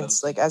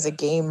experience. Like as a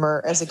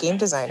gamer, as a game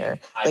designer,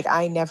 like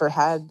I never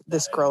had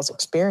this girl's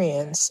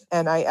experience,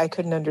 and I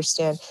couldn't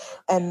understand.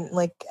 And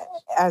like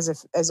as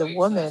a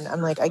woman,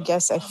 I'm like, I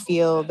guess I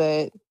feel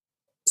that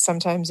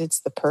sometimes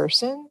it's the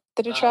person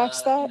that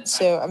attracts that.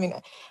 So I mean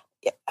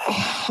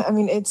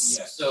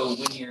it's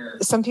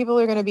some people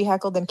are going to be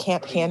heckled and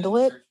can't handle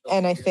it,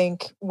 and I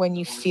think when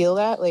you feel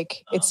that,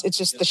 like it's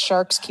just the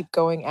sharks keep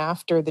going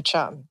after the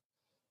chum.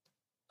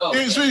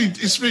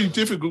 It's really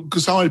difficult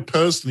because I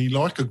personally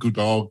like a good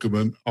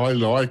argument. I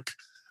like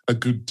a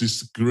good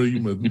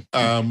disagreement.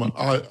 I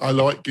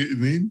like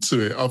getting into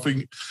it. I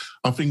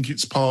think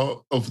it's part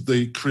of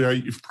the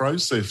creative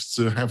process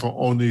to have an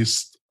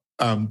honest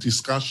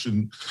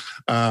discussion,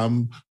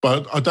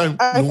 but I don't.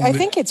 I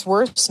think it's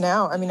worse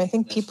now. I mean, I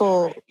think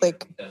people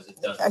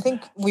I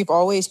think we've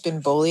always been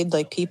bullied.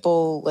 Like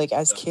people, like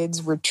as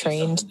kids, were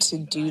trained to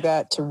do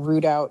that, to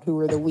root out who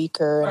were the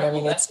weaker. And I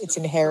mean, it's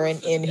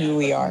inherent in who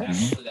we are.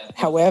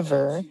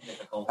 However,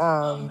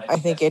 I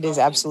think it is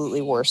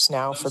absolutely worse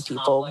now for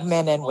people,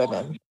 men and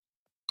women.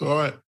 All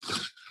right.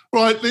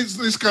 Right,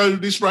 let's go.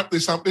 Let's wrap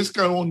this up. Let's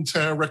go on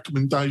to our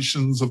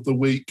recommendations of the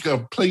week.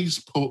 Please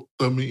put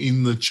them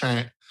in the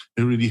chat.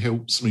 It really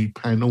helps me,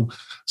 panel.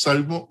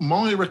 So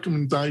my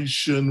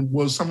recommendation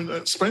was something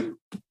that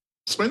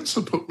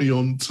Spencer put me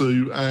on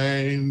to,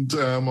 and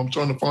I'm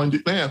trying to find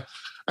it now.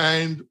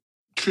 And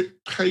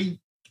how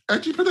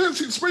do you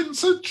pronounce it,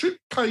 Spencer?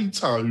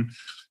 Trippato.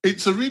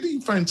 It's a really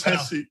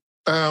fantastic.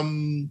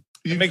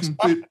 It makes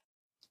puppets.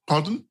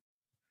 Pardon?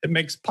 It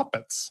makes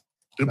puppets.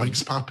 It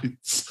makes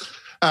puppets.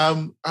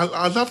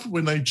 I love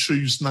when they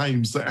choose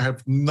names that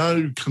have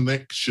no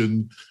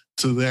connection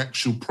to the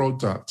actual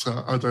product.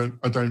 I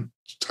don't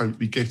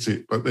totally get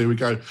it, but there we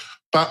go.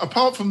 But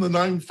apart from the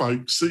name,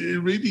 folks, it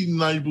really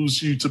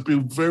enables you to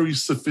build very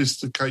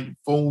sophisticated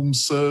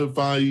forms,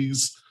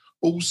 surveys,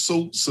 all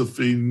sorts of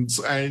things,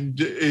 and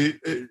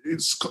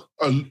it's got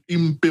an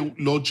inbuilt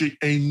logic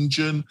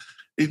engine.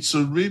 It's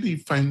a really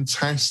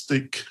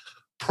fantastic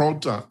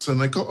product, and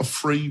they got a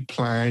free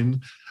plan,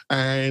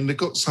 and they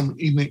got some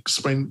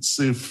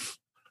inexpensive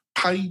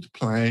paid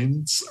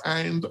plans,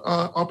 and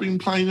I've been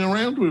playing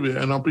around with it,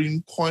 and I've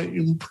been quite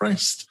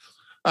impressed.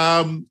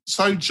 So,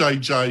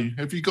 JJ,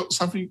 have you got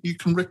something you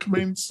can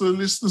recommend to the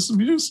listeners and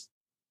viewers?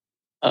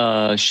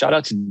 Shout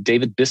out to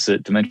David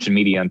Bissett, Dimension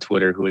Media on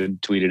Twitter, who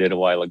had tweeted it a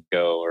while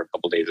ago or a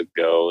couple of days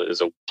ago.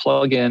 There's a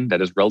plugin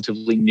that is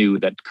relatively new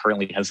that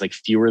currently has like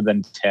fewer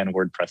than 10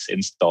 WordPress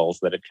installs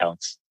that it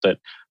counts. But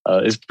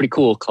it's pretty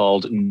cool,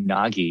 called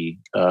Unagi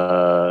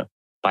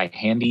by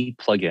Handy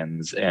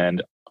Plugins,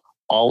 and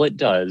all it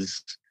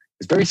does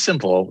is very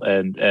simple,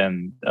 and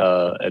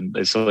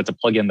so it's a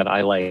plugin that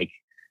I like.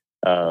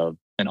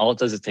 And all it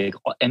does is take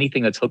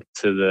anything that's hooked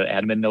to the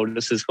admin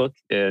notices hook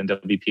in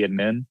WP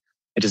Admin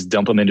and just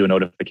dump them into a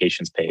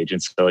notifications page.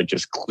 And so it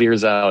just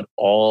clears out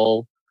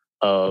all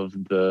of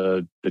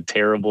the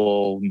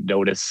terrible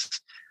notice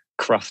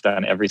cruft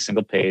on every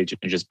single page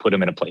and just put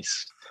them in a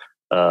place.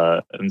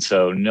 And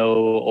so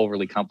no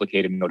overly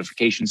complicated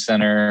notification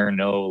center,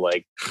 no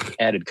like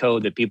added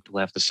code that people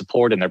have to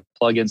support in their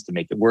plugins to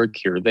make it work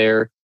here or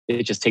there.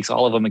 It just takes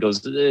all of them and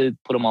goes,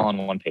 put them all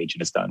on one page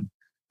and it's done.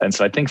 And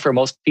so I think for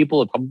most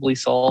people, it probably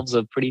solves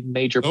a pretty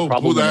major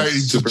problem. Put that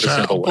into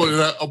chat. I'll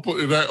put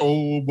it out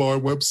all on my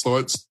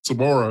websites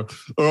tomorrow.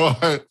 All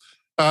right.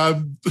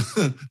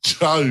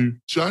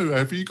 Joe,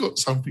 have you got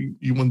something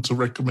you want to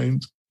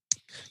recommend?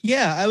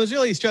 Yeah, I was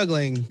really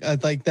struggling.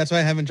 That's why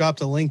I haven't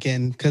dropped a link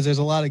in, because there's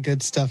a lot of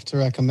good stuff to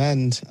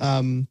recommend.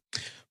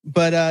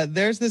 But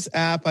there's this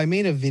app. I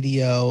made a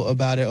video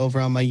about it over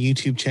on my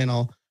YouTube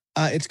channel.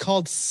 It's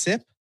called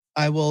Sip.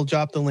 I will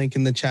drop the link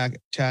in the chat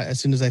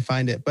as soon as I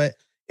find it. But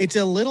it's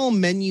a little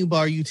menu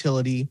bar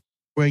utility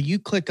where you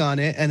click on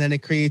it and then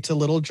it creates a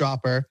little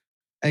dropper,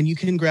 and you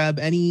can grab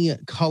any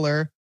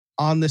color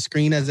on the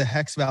screen as a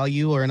hex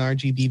value or an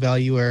RGB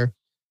value or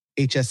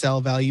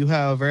HSL value,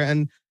 however.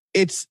 And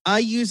I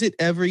use it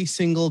every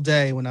single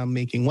day when I'm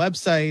making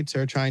websites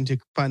or trying to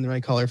find the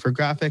right color for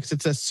graphics.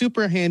 It's a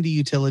super handy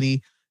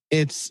utility.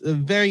 It's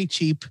very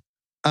cheap.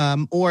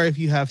 Or if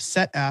you have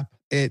Set App,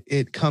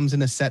 it comes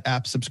in a Set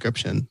App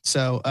subscription.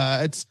 So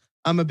it's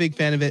I'm a big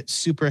fan of it.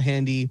 Super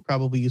handy,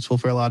 probably useful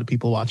for a lot of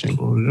people watching.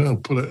 Oh, yeah,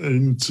 put it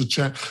into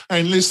chat.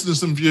 And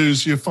listeners and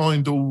viewers, you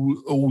find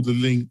all the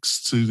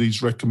links to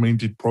these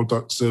recommended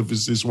products,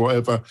 services,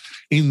 whatever,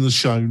 in the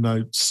show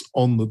notes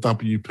on the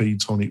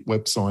WP Tonic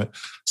website.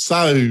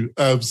 So,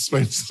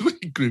 Spencer,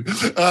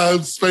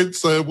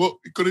 what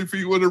got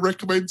anything you want to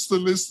recommend to the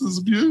listeners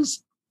and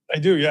viewers? I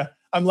do, yeah.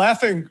 I'm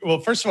laughing. Well,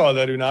 first of all,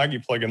 that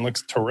Unagi plugin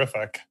looks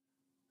terrific.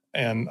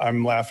 And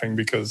I'm laughing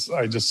because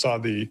I just saw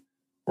the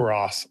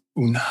Ross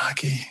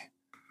Unagi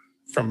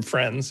from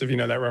Friends, if you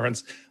know that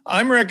reference.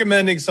 I'm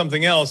recommending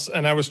something else,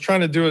 and I was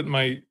trying to do it.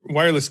 My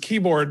wireless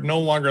keyboard no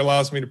longer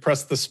allows me to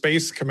press the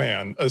space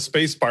command, a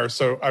space bar.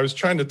 So I was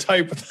trying to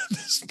type with the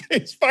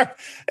space bar,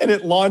 and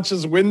it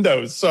launches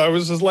Windows. So I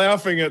was just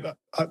laughing at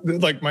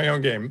like my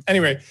own game.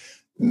 Anyway,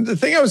 the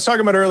thing I was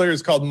talking about earlier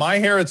is called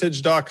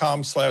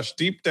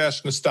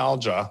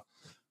myheritage.com/deep-nostalgia.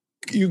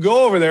 You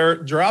go over there,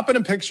 drop in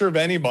a picture of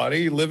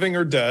anybody, living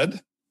or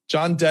dead,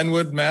 John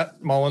Denwood, Matt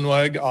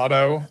Mullenweg,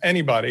 Otto,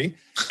 anybody,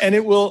 and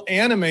it will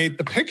animate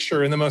the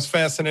picture in the most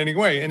fascinating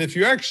way. And if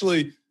you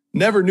actually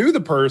never knew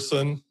the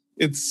person,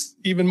 it's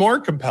even more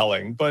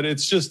compelling, but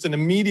it's just an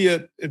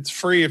immediate, it's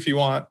free if you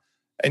want,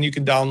 and you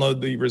can download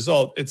the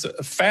result. It's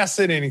a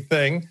fascinating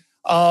thing.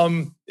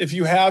 If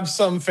you have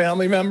some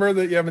family member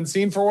that you haven't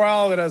seen for a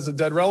while that has a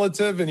dead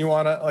relative and you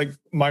want to, like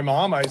my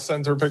mom, I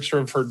sent her a picture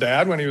of her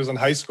dad when he was in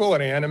high school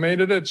and I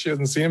animated it. She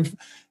hasn't seen him.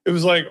 It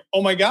was like,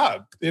 oh my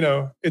God,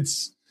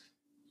 it's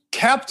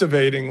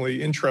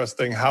captivatingly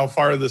interesting how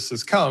far this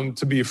has come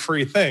to be a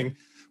free thing,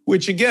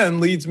 which again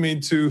leads me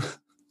to,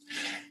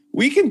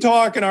 we can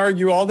talk and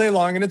argue all day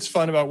long and it's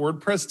fun about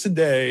WordPress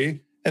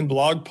today and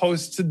blog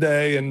posts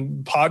today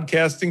and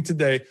podcasting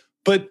today,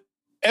 but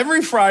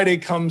every Friday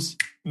comes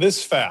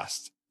this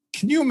fast.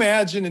 Can you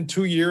imagine in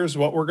 2 years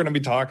what we're going to be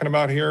talking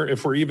about here,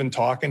 if we're even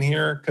talking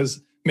here? Because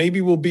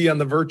maybe we'll be on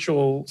the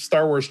virtual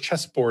Star Wars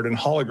chessboard in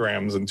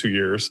holograms in 2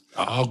 years.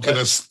 I'm going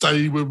to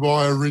stay with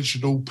my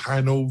original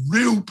panel.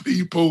 Real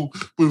people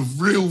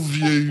with real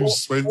views,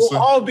 Spencer.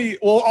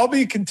 We'll all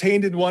be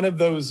contained in one of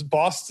those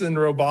Boston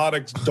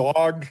Robotics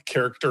dog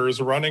characters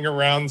running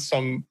around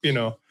some,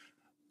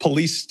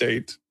 police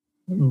state,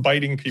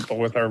 biting people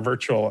with our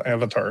virtual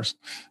avatars.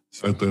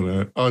 I don't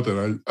know. I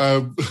don't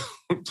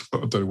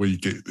know where you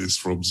get this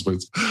from,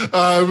 Spencer.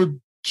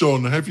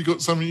 John, have you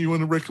got something you want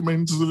to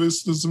recommend to the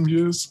listeners and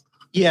viewers?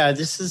 Yeah,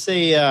 this is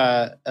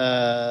it's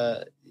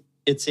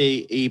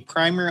a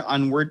primer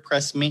on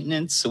WordPress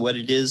maintenance. So what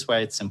it is, why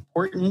it's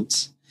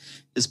important,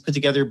 is put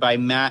together by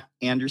Matt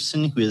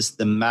Anderson, who is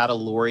the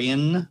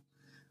Mattalorian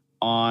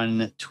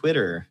on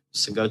Twitter.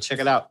 So go check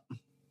it out.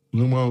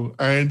 Well,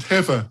 and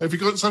Heather, have you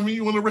got something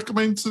you want to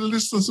recommend to the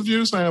listeners and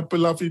viewers, our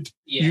beloved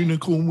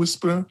Unicorn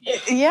Whisperer?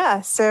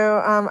 Yeah,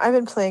 so I've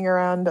been playing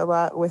around a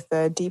lot with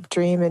Deep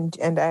Dream and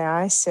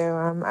AI. So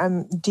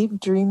I'm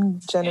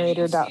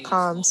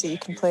deepdreamgenerator.com, so you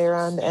can play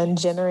around and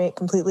generate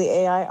completely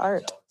AI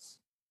art.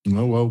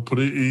 Oh, well, put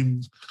it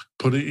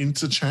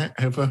into chat,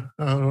 Heather.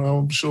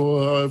 I'm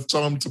sure I have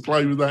time to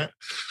play with that.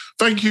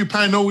 Thank you,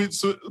 panel.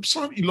 It's a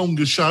slightly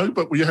longer show,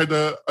 but we had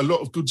a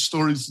lot of good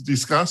stories to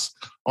discuss.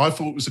 I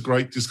thought it was a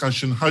great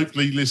discussion.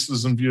 Hopefully,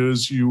 listeners and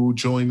viewers, you will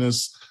join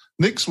us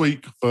next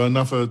week for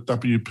another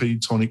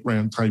WP Tonic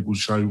Roundtable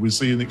show. We'll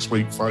see you next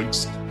week,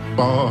 folks.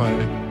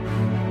 Bye.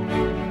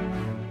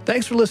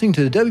 Thanks for listening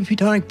to the WP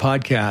Tonic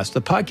Podcast,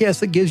 the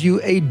podcast that gives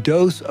you a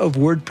dose of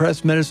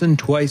WordPress medicine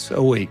twice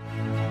a week.